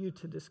gave you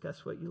to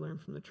discuss what you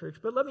learned from the church.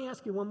 But let me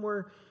ask you one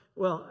more.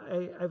 Well,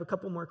 I have a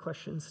couple more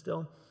questions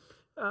still.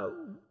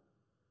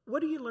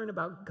 What do you learn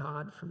about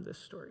God from this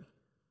story?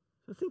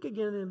 So think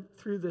again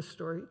through this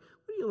story. What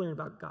do you learn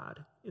about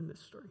God in this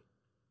story?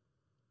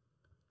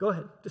 Go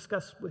ahead,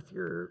 discuss with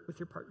your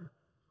partner.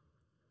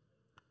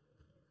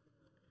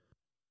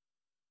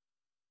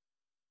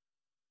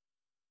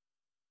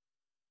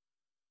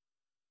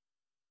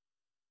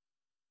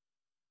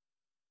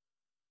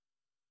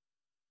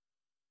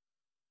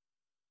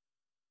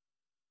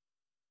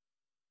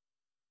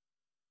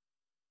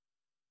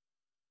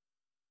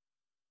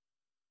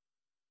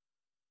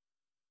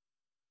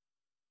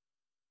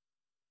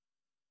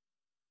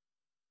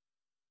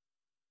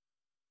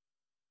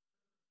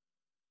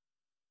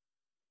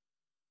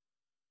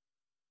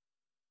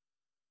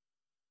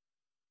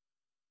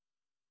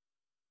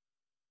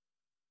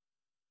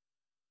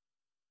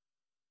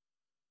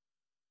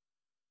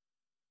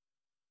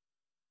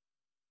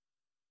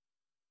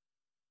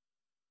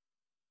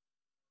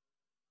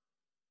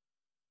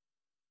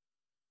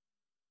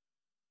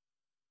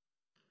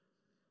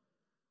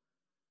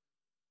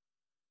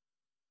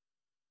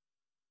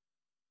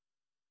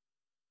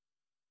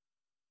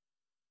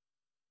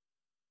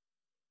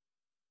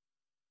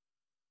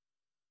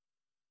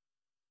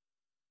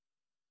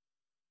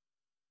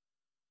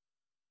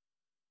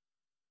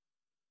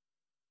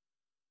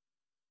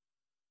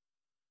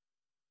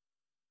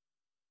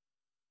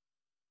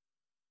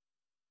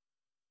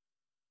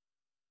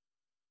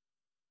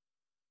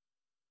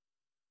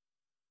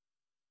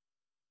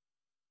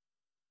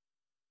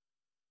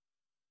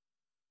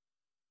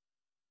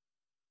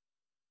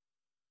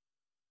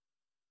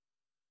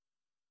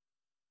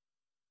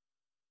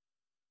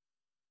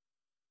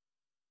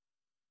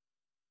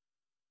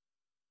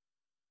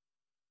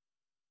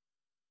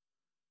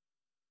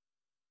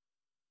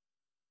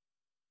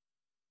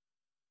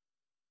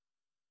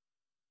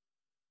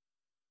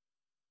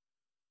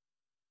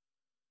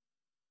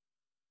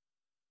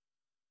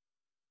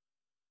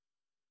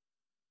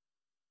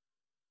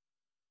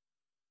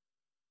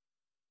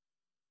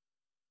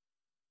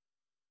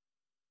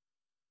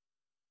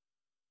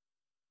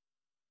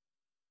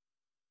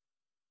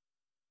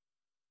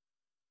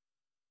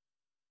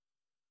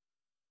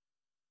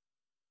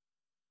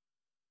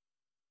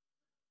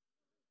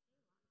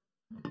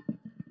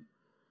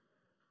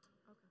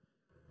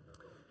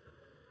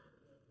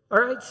 All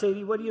right,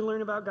 Sadie, what do you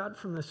learn about God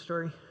from this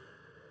story?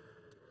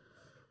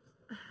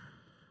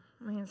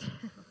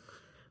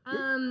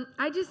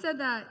 I just said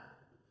that,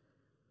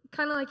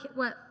 kind of like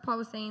what Paul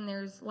was saying,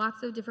 there's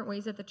lots of different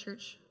ways that the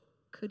church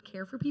could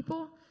care for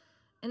people,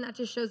 and that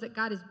just shows that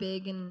God is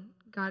big, and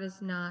God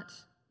is not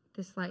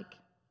this, like,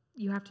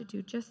 you have to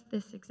do just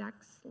this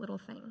exact little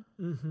thing.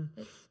 Mm-hmm.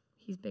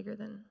 He's bigger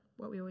than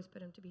what we always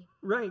put him to be.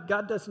 Right.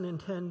 God doesn't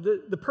intend,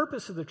 the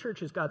purpose of the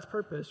church is God's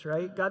purpose,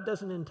 right? God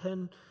doesn't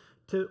intend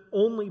to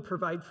only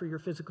provide for your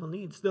physical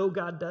needs, though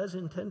God does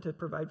intend to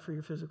provide for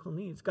your physical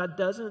needs. God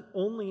doesn't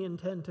only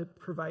intend to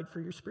provide for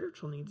your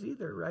spiritual needs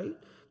either, right?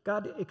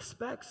 God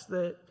expects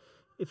that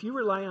if you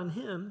rely on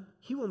him,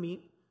 he will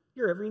meet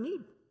your every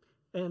need.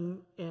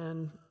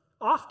 And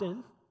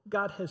often,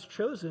 God has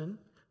chosen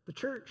the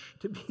church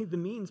to be the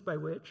means by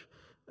which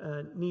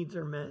needs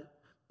are met.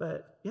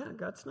 But yeah,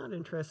 God's not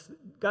interested.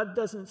 God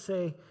doesn't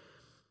say,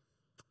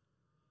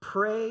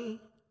 pray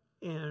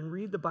and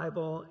read the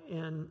Bible,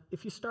 and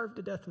if you starve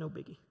to death, no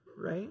biggie,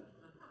 right?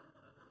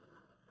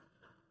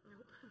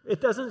 It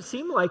doesn't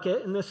seem like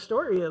it in this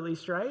story, at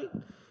least, right?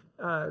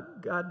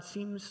 God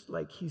seems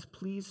like he's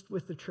pleased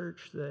with the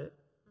church that,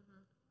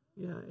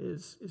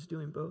 is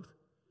doing both.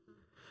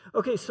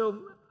 Okay, so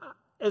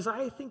as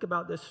I think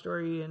about this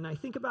story, and I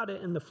think about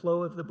it in the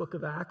flow of the book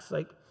of Acts,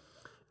 like,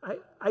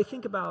 I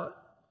think about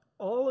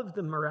all of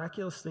the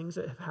miraculous things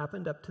that have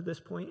happened up to this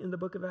point in the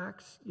book of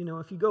Acts.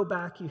 If you go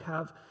back, you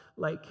have,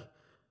 like,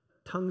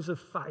 tongues of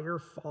fire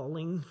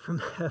falling from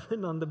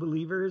heaven on the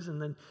believers,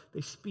 and then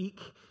they speak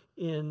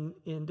in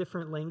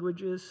different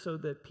languages so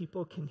that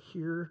people can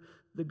hear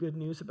the good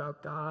news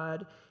about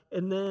God.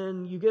 And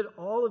then you get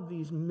all of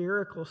these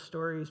miracle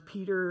stories.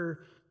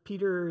 Peter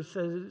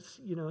says,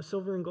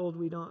 silver and gold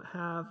we don't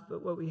have,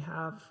 but what we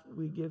have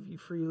we give you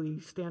freely.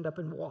 Stand up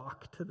and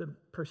walk to the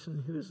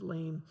person who is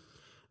lame.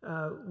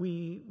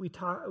 We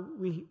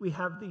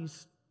have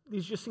these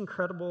just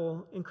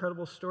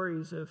incredible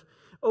stories of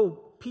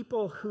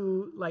people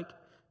who, like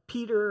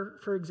Peter,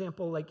 for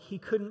example, like he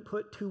couldn't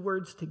put two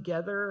words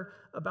together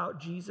about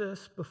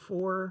Jesus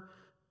before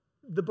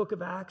the book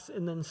of Acts,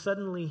 and then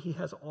suddenly he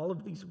has all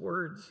of these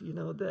words,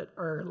 that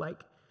are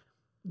like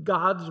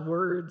God's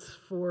words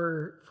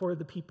for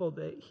the people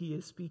that he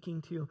is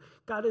speaking to.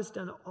 God has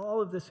done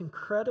all of this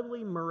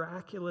incredibly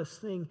miraculous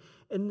thing,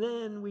 and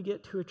then we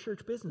get to a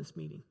church business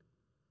meeting.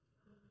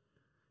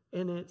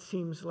 And it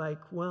seems like,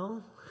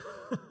 well,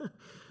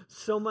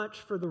 so much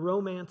for the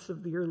romance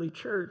of the early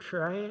church,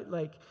 right?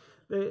 Like,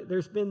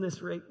 there's been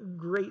this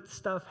great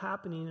stuff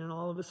happening, and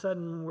all of a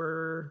sudden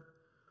we're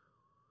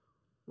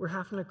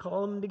having to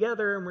call them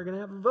together, and we're going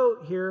to have a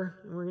vote here,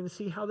 and we're going to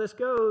see how this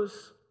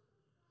goes.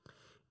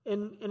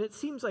 And it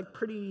seems like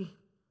pretty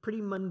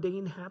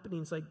mundane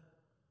happenings. Like,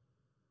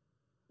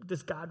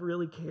 does God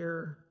really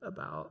care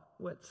about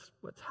what's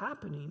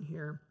happening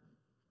here?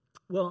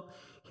 Well,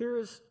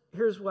 here's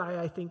why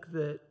I think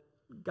that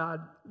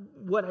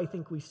what I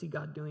think we see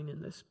God doing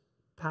in this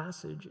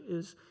passage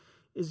is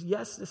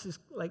yes, this is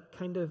like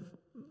kind of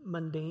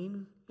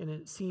mundane, and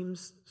it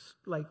seems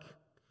like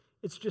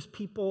it's just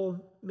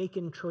people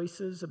making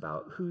choices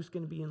about who's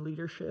going to be in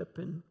leadership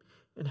and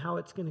how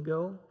it's going to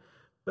go.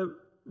 But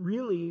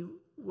really,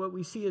 what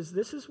we see is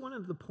this is one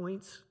of the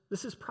points,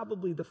 this is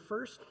probably the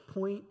first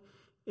point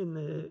in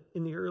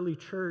the early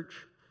church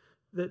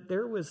that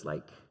there was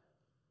like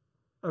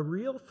a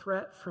real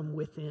threat from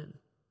within.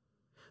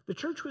 The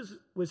church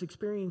was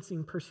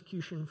experiencing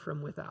persecution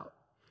from without.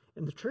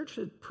 And the church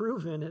had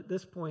proven at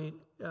this point,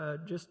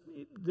 just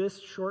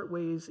this short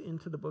ways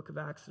into the book of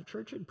Acts, the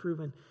church had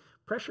proven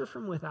pressure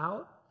from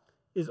without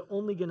is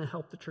only going to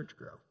help the church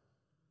grow.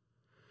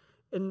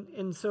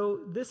 And so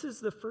this is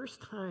the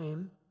first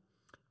time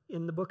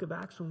in the book of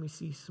Acts when we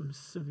see some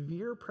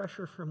severe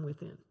pressure from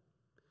within.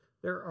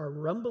 There are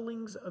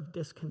rumblings of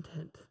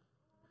discontent.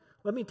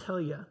 Let me tell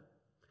you,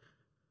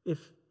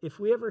 if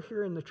we ever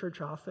hear in the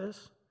church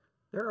office,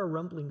 there are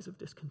rumblings of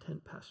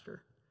discontent,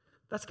 Pastor,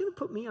 that's going to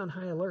put me on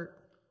high alert.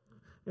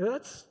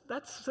 That's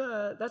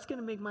going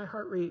to make my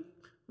heart rate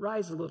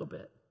rise a little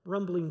bit.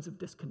 Rumblings of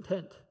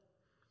discontent.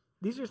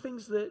 These are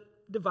things that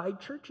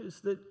divide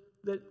churches,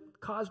 that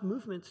cause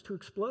movements to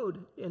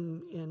explode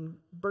and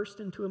burst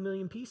into a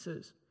million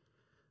pieces.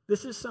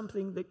 This is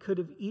something that could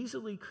have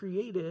easily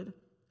created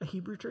a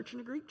Hebrew church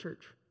and a Greek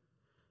church.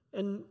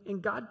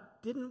 And God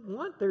didn't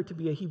want there to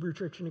be a Hebrew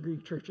church and a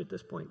Greek church at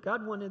this point.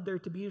 God wanted there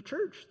to be a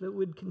church that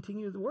would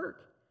continue the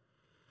work.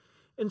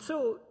 And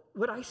so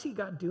what I see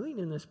God doing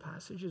in this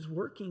passage is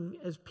working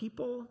as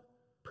people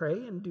pray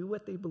and do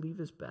what they believe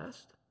is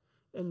best.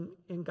 And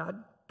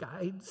God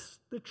guides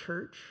the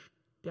church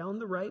down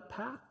the right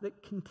path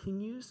that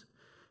continues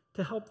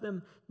to help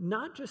them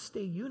not just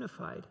stay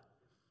unified,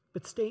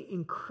 but stay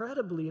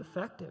incredibly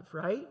effective,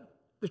 right?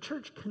 The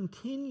church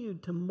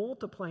continued to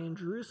multiply in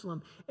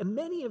Jerusalem, and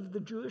many of the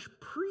Jewish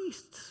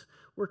priests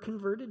were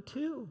converted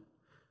too.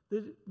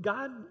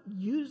 God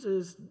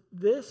uses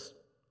this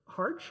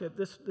hardship,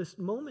 this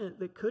moment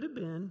that could have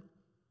been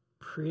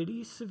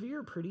pretty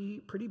severe,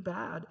 pretty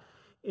bad,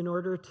 in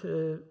order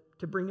to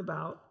bring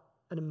about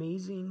an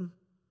amazing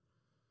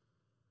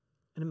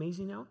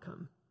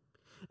outcome.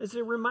 It's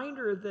a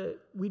reminder that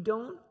we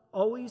don't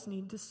always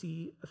need to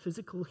see a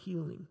physical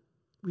healing.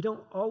 We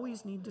don't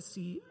always need to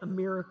see a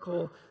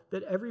miracle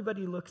that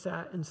everybody looks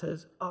at and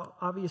says, oh,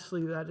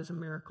 obviously that is a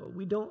miracle.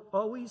 We don't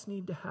always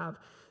need to have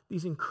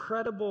these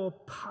incredible,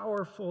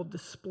 powerful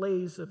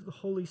displays of the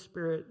Holy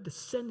Spirit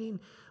descending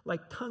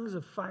like tongues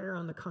of fire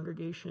on the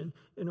congregation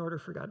in order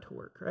for God to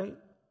work, right?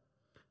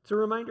 It's a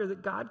reminder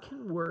that God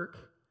can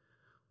work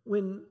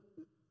when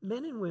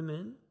men and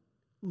women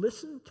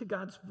listen to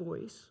God's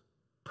voice,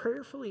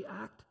 prayerfully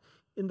act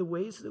in the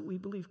ways that we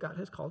believe God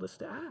has called us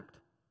to act.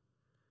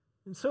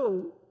 And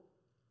so,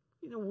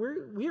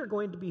 we are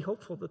going to be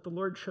hopeful that the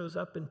Lord shows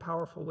up in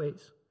powerful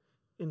ways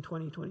in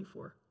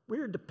 2024.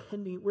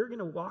 we're going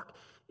to walk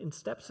in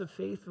steps of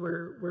faith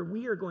where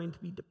we are going to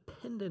be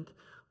dependent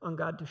on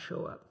God to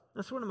show up.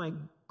 That's one of my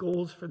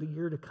goals for the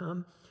year to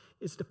come,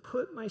 is to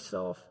put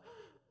myself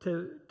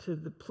to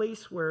the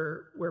place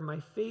where my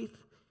faith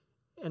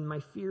and my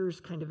fears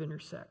kind of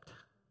intersect.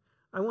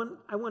 I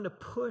want to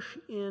push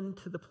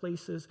into the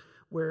places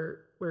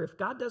where if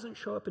God doesn't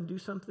show up and do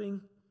something,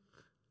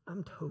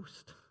 I'm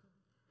toast.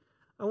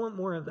 I want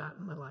more of that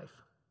in my life.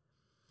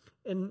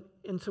 And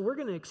so we're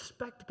going to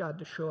expect God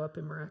to show up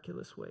in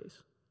miraculous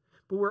ways.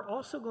 But we're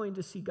also going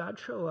to see God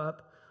show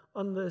up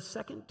on the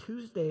second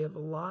Tuesday of a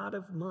lot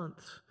of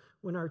months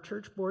when our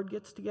church board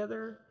gets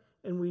together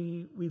and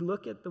we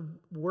look at the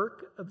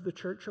work of the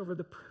church over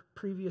the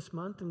previous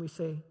month and we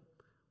say,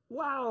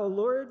 wow,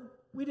 Lord,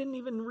 we didn't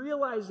even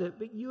realize it,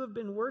 but you have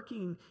been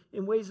working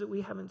in ways that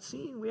we haven't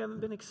seen, we haven't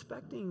been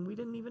expecting, we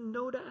didn't even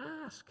know to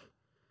ask.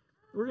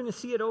 We're going to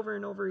see it over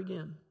and over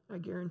again, I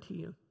guarantee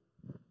you.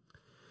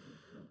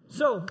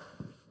 So,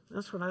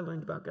 that's what I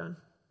learned about God.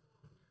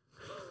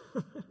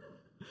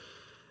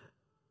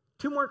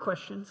 2 more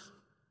questions.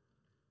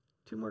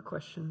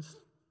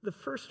 The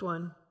first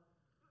one,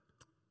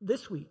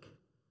 this week,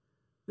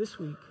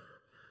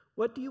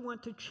 what do you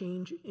want to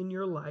change in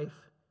your life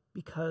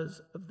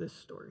because of this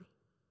story?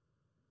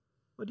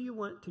 What do you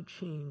want to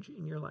change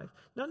in your life?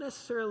 Not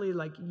necessarily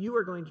like you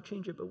are going to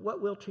change it, but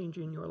what will change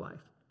in your life?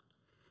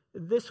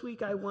 This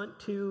week I want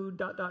to ...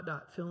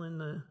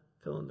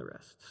 fill in the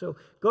rest. So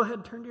go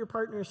ahead, turn to your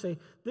partner and say,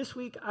 this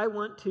week I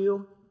want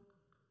to,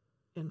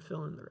 and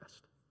fill in the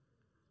rest.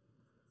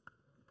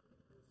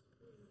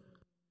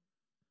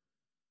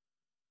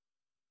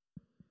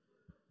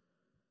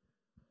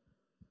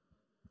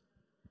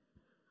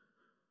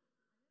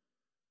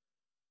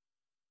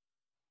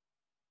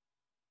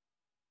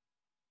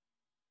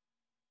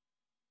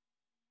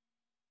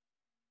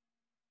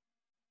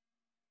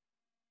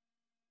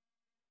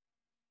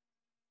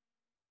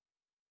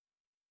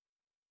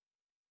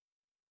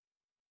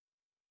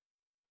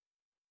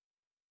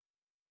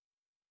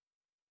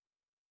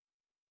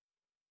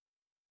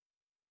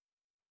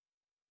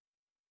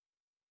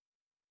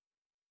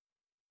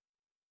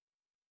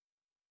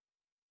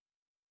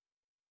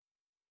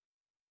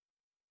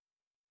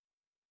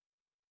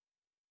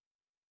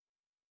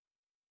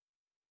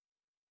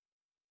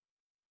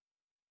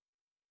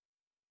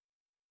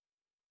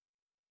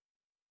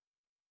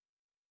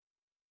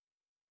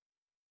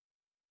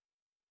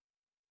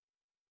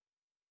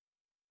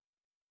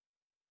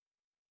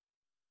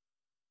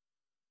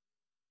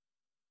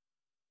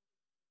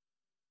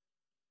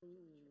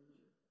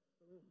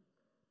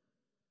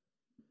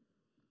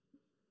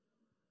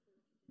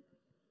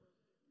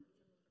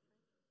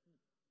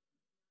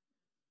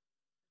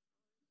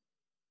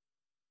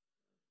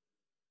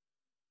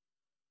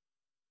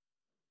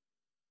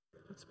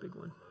 That's a big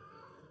one.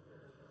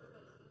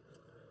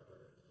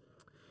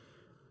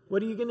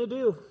 What are you going to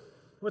do?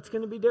 What's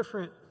going to be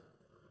different?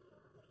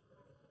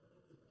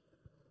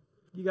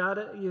 You got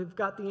it? You've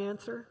got the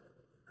answer?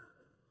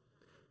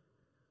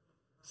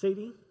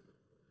 Sadie?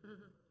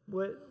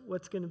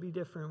 What's going to be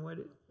different?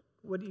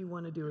 What do you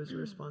want to do as a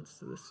response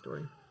to this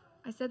story?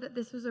 I said that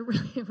this was a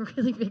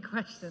really big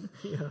question.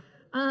 Yeah.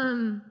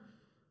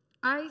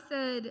 I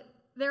said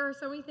there are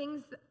so many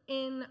things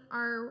in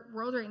our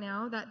world right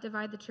now that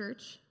divide the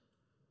church.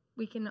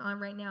 We can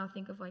right now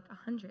think of like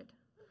 100.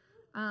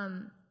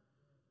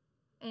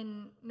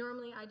 And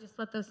normally I just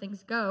let those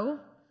things go,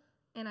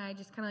 and I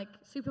just kind of like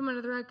sweep them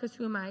under the rug, because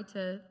who am I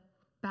to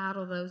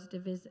battle those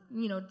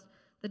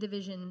the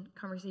division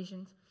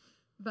conversations?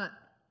 But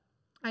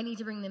I need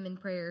to bring them in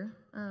prayer,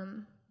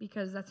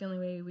 because that's the only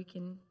way we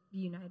can be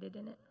united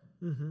in it.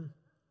 Mm-hmm.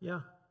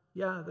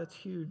 Yeah, that's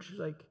huge.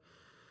 Like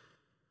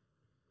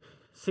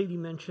Sadie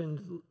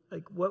mentioned,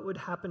 like what would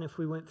happen if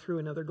we went through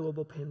another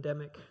global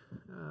pandemic?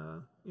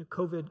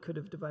 COVID could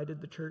have divided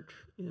the church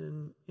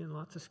in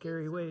lots of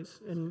scary ways,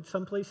 and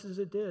some places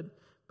it did.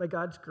 By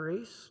God's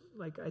grace,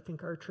 like I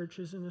think our church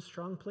is in a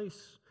strong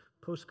place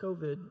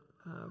post-COVID.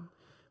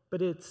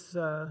 But it's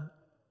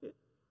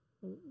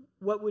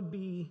what would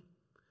be?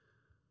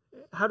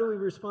 How do we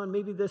respond?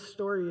 Maybe this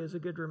story is a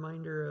good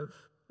reminder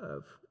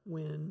of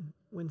when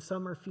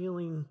some are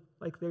feeling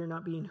like they're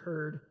not being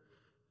heard,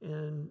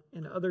 and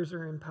others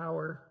are in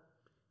power.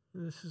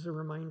 And this is a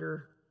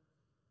reminder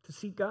to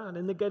seek God,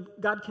 and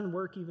that God can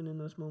work even in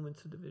those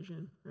moments of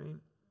division, right?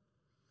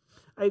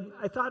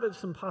 I thought of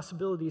some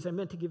possibilities. I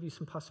meant to give you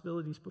some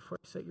possibilities before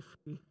I set you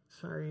free.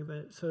 Sorry,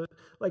 but so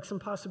like some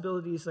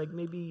possibilities, like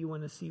maybe you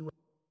want to see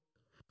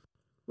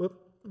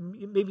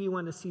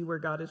where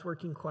God is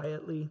working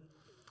quietly.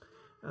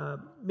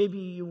 Maybe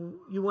you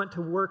want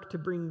to work to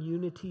bring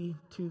unity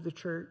to the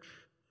church.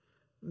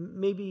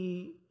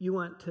 Maybe you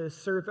want to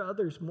serve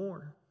others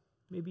more.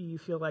 Maybe you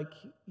feel like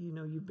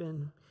you've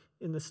been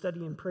in the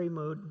study and pray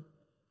mode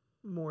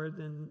more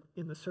than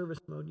in the service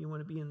mode. You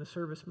want to be in the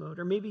service mode.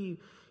 Or maybe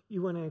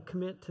you want to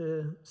commit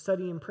to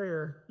study and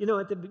prayer.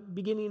 At the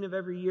beginning of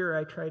every year,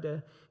 I try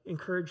to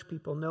encourage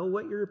people, know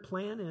what your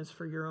plan is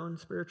for your own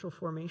spiritual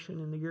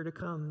formation in the year to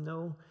come.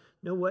 Know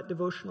what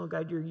devotional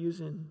guide you're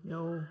using.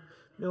 Know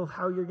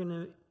how you're going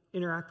to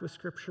interact with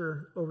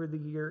Scripture over the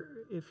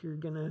year. If you're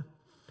going to...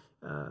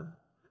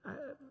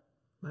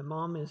 my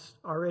mom is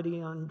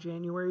already on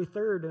January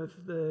 3rd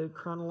of the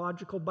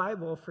chronological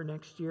Bible for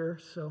next year,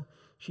 so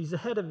she's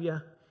ahead of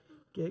you.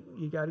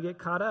 You got to get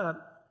caught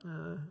up.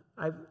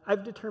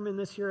 I've determined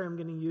this year I'm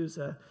going to use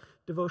a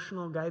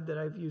devotional guide that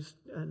I've used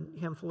a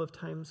handful of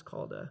times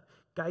called a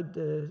Guide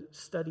to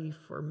Study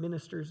for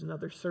Ministers and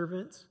Other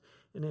Servants,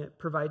 and it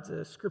provides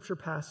a scripture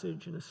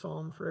passage and a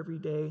psalm for every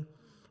day.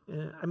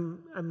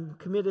 I'm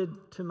committed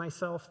to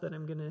myself that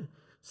I'm going to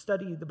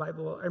study the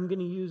Bible. I'm going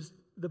to use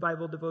the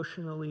Bible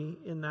devotionally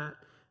in that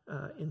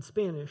in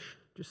Spanish,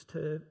 just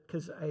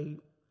because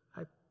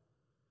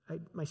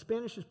my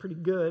Spanish is pretty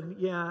good.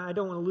 Yeah, I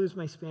don't want to lose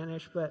my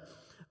Spanish, but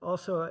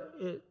also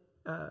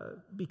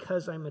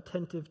because I'm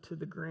attentive to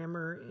the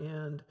grammar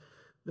and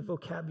the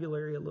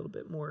vocabulary a little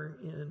bit more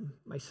in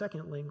my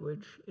second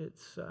language, it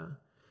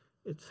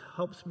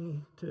helps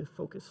me to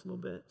focus a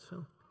little bit.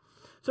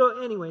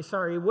 So anyway,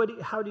 sorry.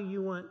 How do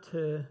you want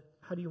to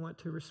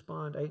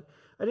respond?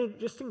 I didn't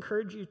just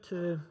encourage you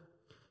to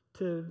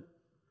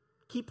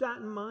keep that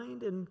in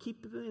mind and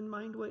keep in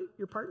mind what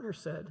your partner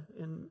said,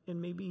 and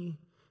maybe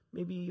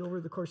over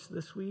the course of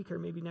this week or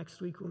maybe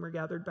next week when we're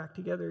gathered back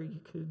together,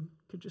 you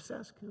could just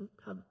ask,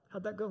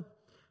 how'd that go?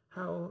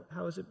 How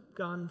has it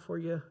gone for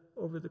you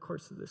over the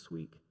course of this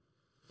week?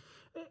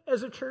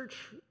 As a church,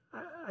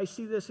 I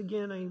see this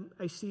again.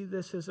 I see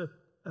this as a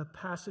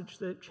passage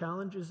that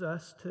challenges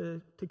us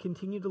to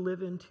continue to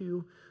live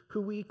into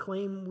who we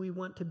claim we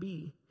want to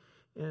be,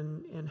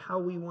 and how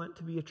we want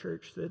to be a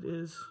church that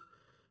is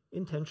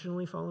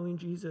intentionally following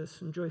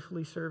Jesus and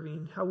joyfully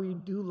serving, how we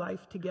do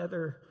life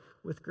together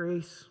with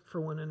grace for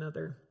one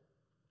another,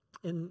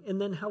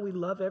 and then how we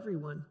love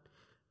everyone,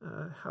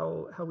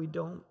 how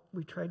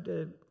we tried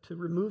to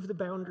remove the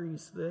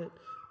boundaries that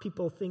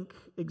people think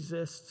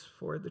exists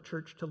for the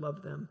church to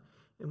love them,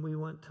 and we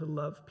want to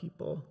love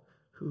people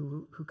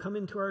who come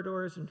into our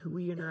doors and who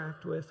we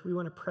interact with. We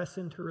want to press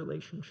into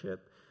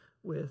relationship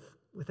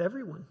with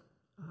everyone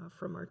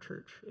from our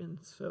church, and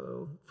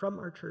so from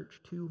our church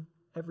to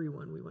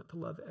everyone, we want to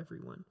love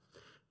everyone.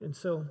 And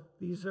so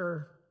these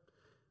are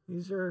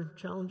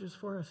challenges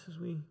for us as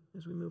we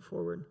move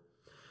forward.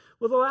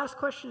 Well, the last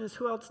question is,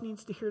 who else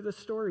needs to hear this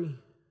story?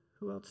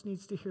 Who else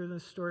needs to hear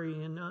this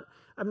story? And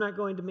I'm not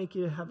going to make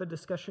you have a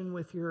discussion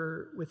with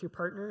your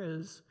partner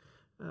as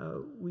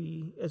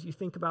you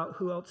think about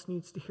who else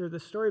needs to hear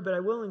this story, but I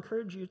will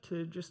encourage you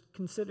to just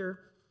consider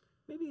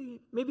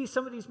maybe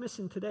somebody's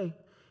missing today,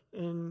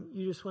 and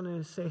you just want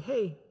to say,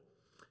 hey,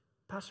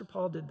 Pastor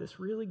Paul did this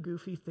really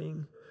goofy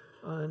thing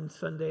on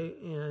Sunday,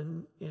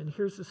 and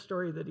here's the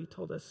story that he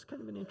told us.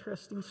 Kind of an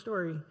interesting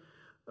story.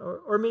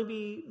 Or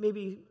maybe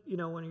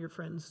one of your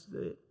friends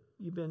that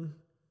you've been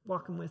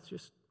walking with,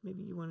 just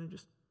maybe you want to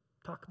just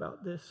talk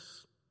about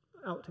this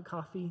out to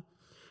coffee.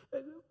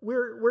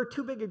 We're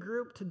too big a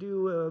group to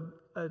do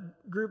a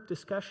group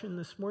discussion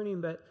this morning,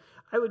 but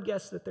I would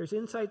guess that there's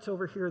insights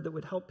over here that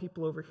would help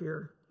people over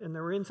here, and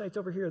there were insights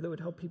over here that would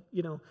help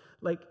people,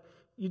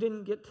 you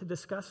didn't get to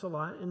discuss a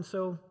lot, and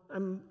so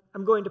I'm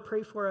going to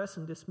pray for us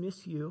and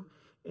dismiss you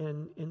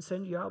and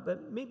send you out.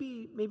 But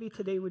maybe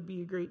today would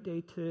be a great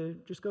day to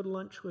just go to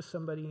lunch with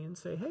somebody and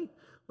say, hey,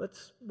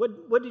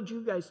 what did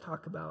you guys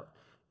talk about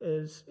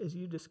as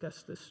you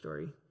discuss this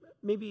story?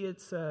 Maybe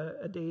it's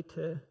a day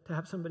to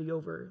have somebody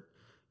over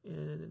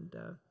and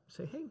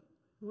say, hey,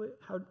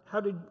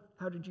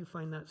 how did you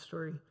find that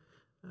story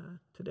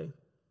today?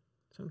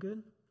 Sound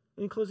good?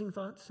 Any closing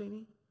thoughts,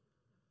 Sadie?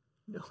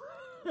 No.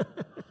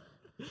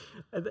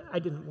 I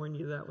didn't warn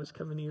you that was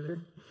coming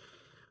either.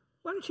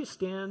 Why don't you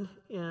stand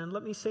and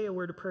let me say a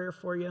word of prayer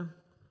for you,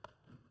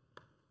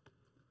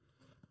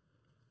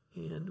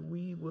 and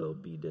we will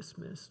be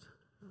dismissed.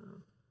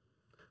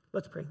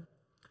 Let's pray.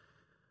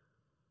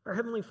 Our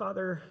Heavenly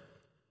Father,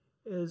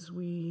 as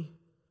we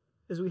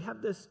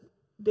have this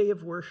day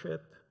of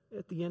worship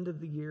at the end of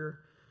the year,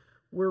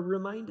 we're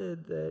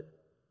reminded that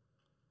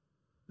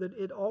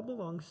it all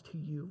belongs to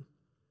you.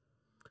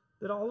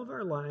 That all of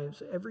our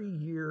lives, every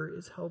year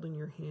is held in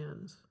your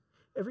hands.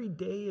 Every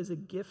day is a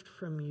gift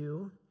from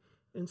you.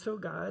 And so,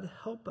 God,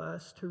 help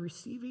us to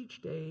receive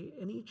each day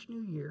and each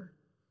new year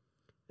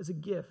as a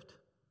gift,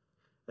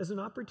 as an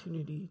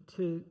opportunity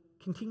to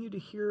continue to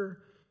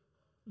hear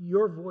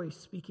your voice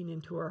speaking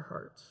into our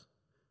hearts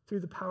through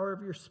the power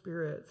of your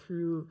Spirit,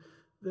 through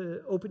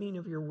the opening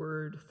of your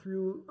word,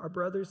 through our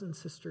brothers and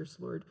sisters,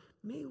 Lord.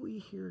 May we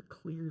hear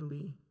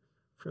clearly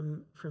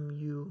from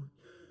you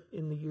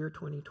in the year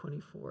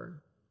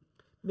 2024.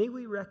 May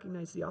we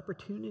recognize the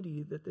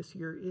opportunity that this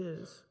year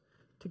is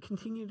to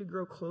continue to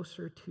grow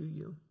closer to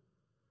you.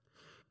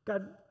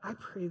 God, I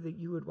pray that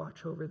you would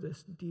watch over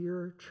this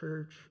dear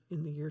church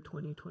in the year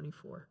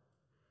 2024.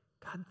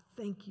 God,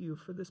 thank you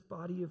for this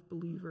body of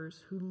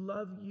believers who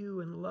love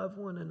you and love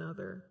one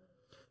another.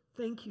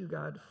 Thank you,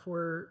 God,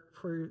 for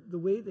the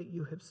way that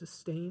you have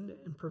sustained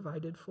and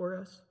provided for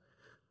us,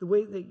 the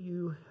way that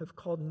you have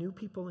called new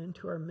people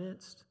into our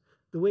midst,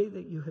 the way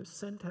that you have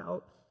sent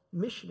out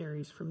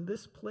missionaries from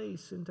this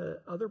place into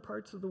other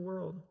parts of the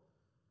world.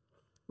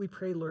 We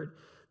pray, Lord,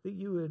 that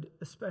you would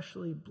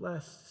especially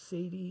bless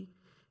Sadie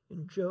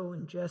and Joe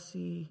and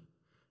Jesse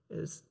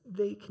as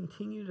they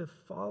continue to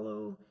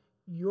follow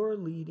your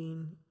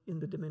leading in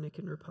the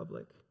Dominican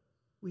Republic.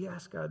 We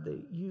ask, God,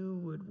 that you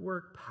would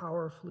work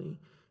powerfully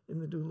in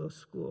the Doulos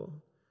School,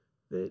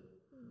 that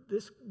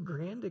this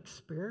grand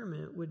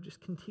experiment would just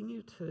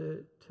continue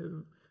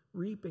to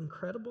reap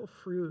incredible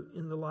fruit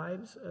in the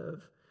lives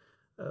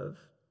of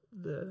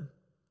the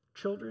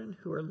children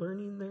who are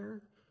learning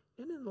there,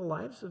 and in the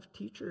lives of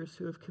teachers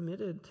who have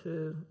committed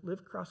to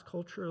live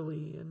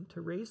cross-culturally and to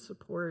raise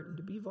support and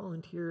to be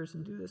volunteers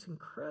and do this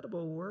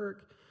incredible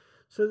work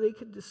so they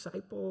could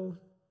disciple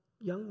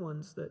young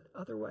ones that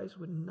otherwise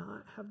would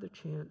not have the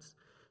chance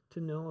to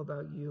know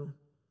about you.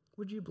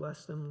 Would you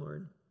bless them,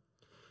 Lord?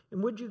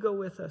 And would you go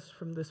with us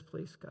from this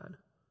place, God?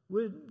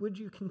 Would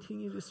you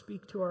continue to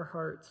speak to our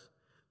hearts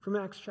from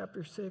Acts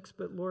chapter 6,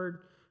 but Lord,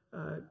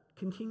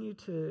 continue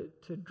to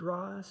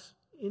draw us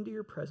into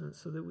your presence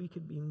so that we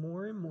could be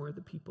more and more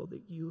the people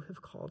that you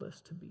have called us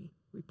to be.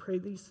 We pray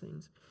these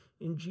things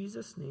in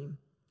Jesus' name,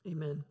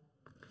 amen.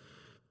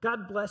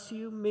 God bless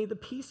you. May the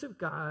peace of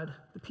God,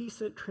 the peace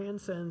that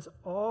transcends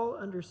all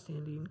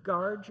understanding,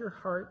 guard your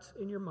hearts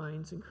and your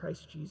minds in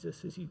Christ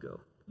Jesus as you go.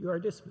 You are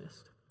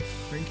dismissed.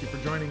 Thank you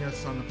for joining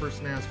us on the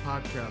First Naz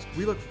podcast.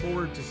 We look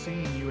forward to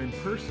seeing you in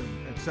person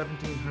at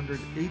 1700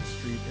 8th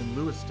Street in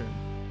Lewiston.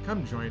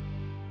 Come join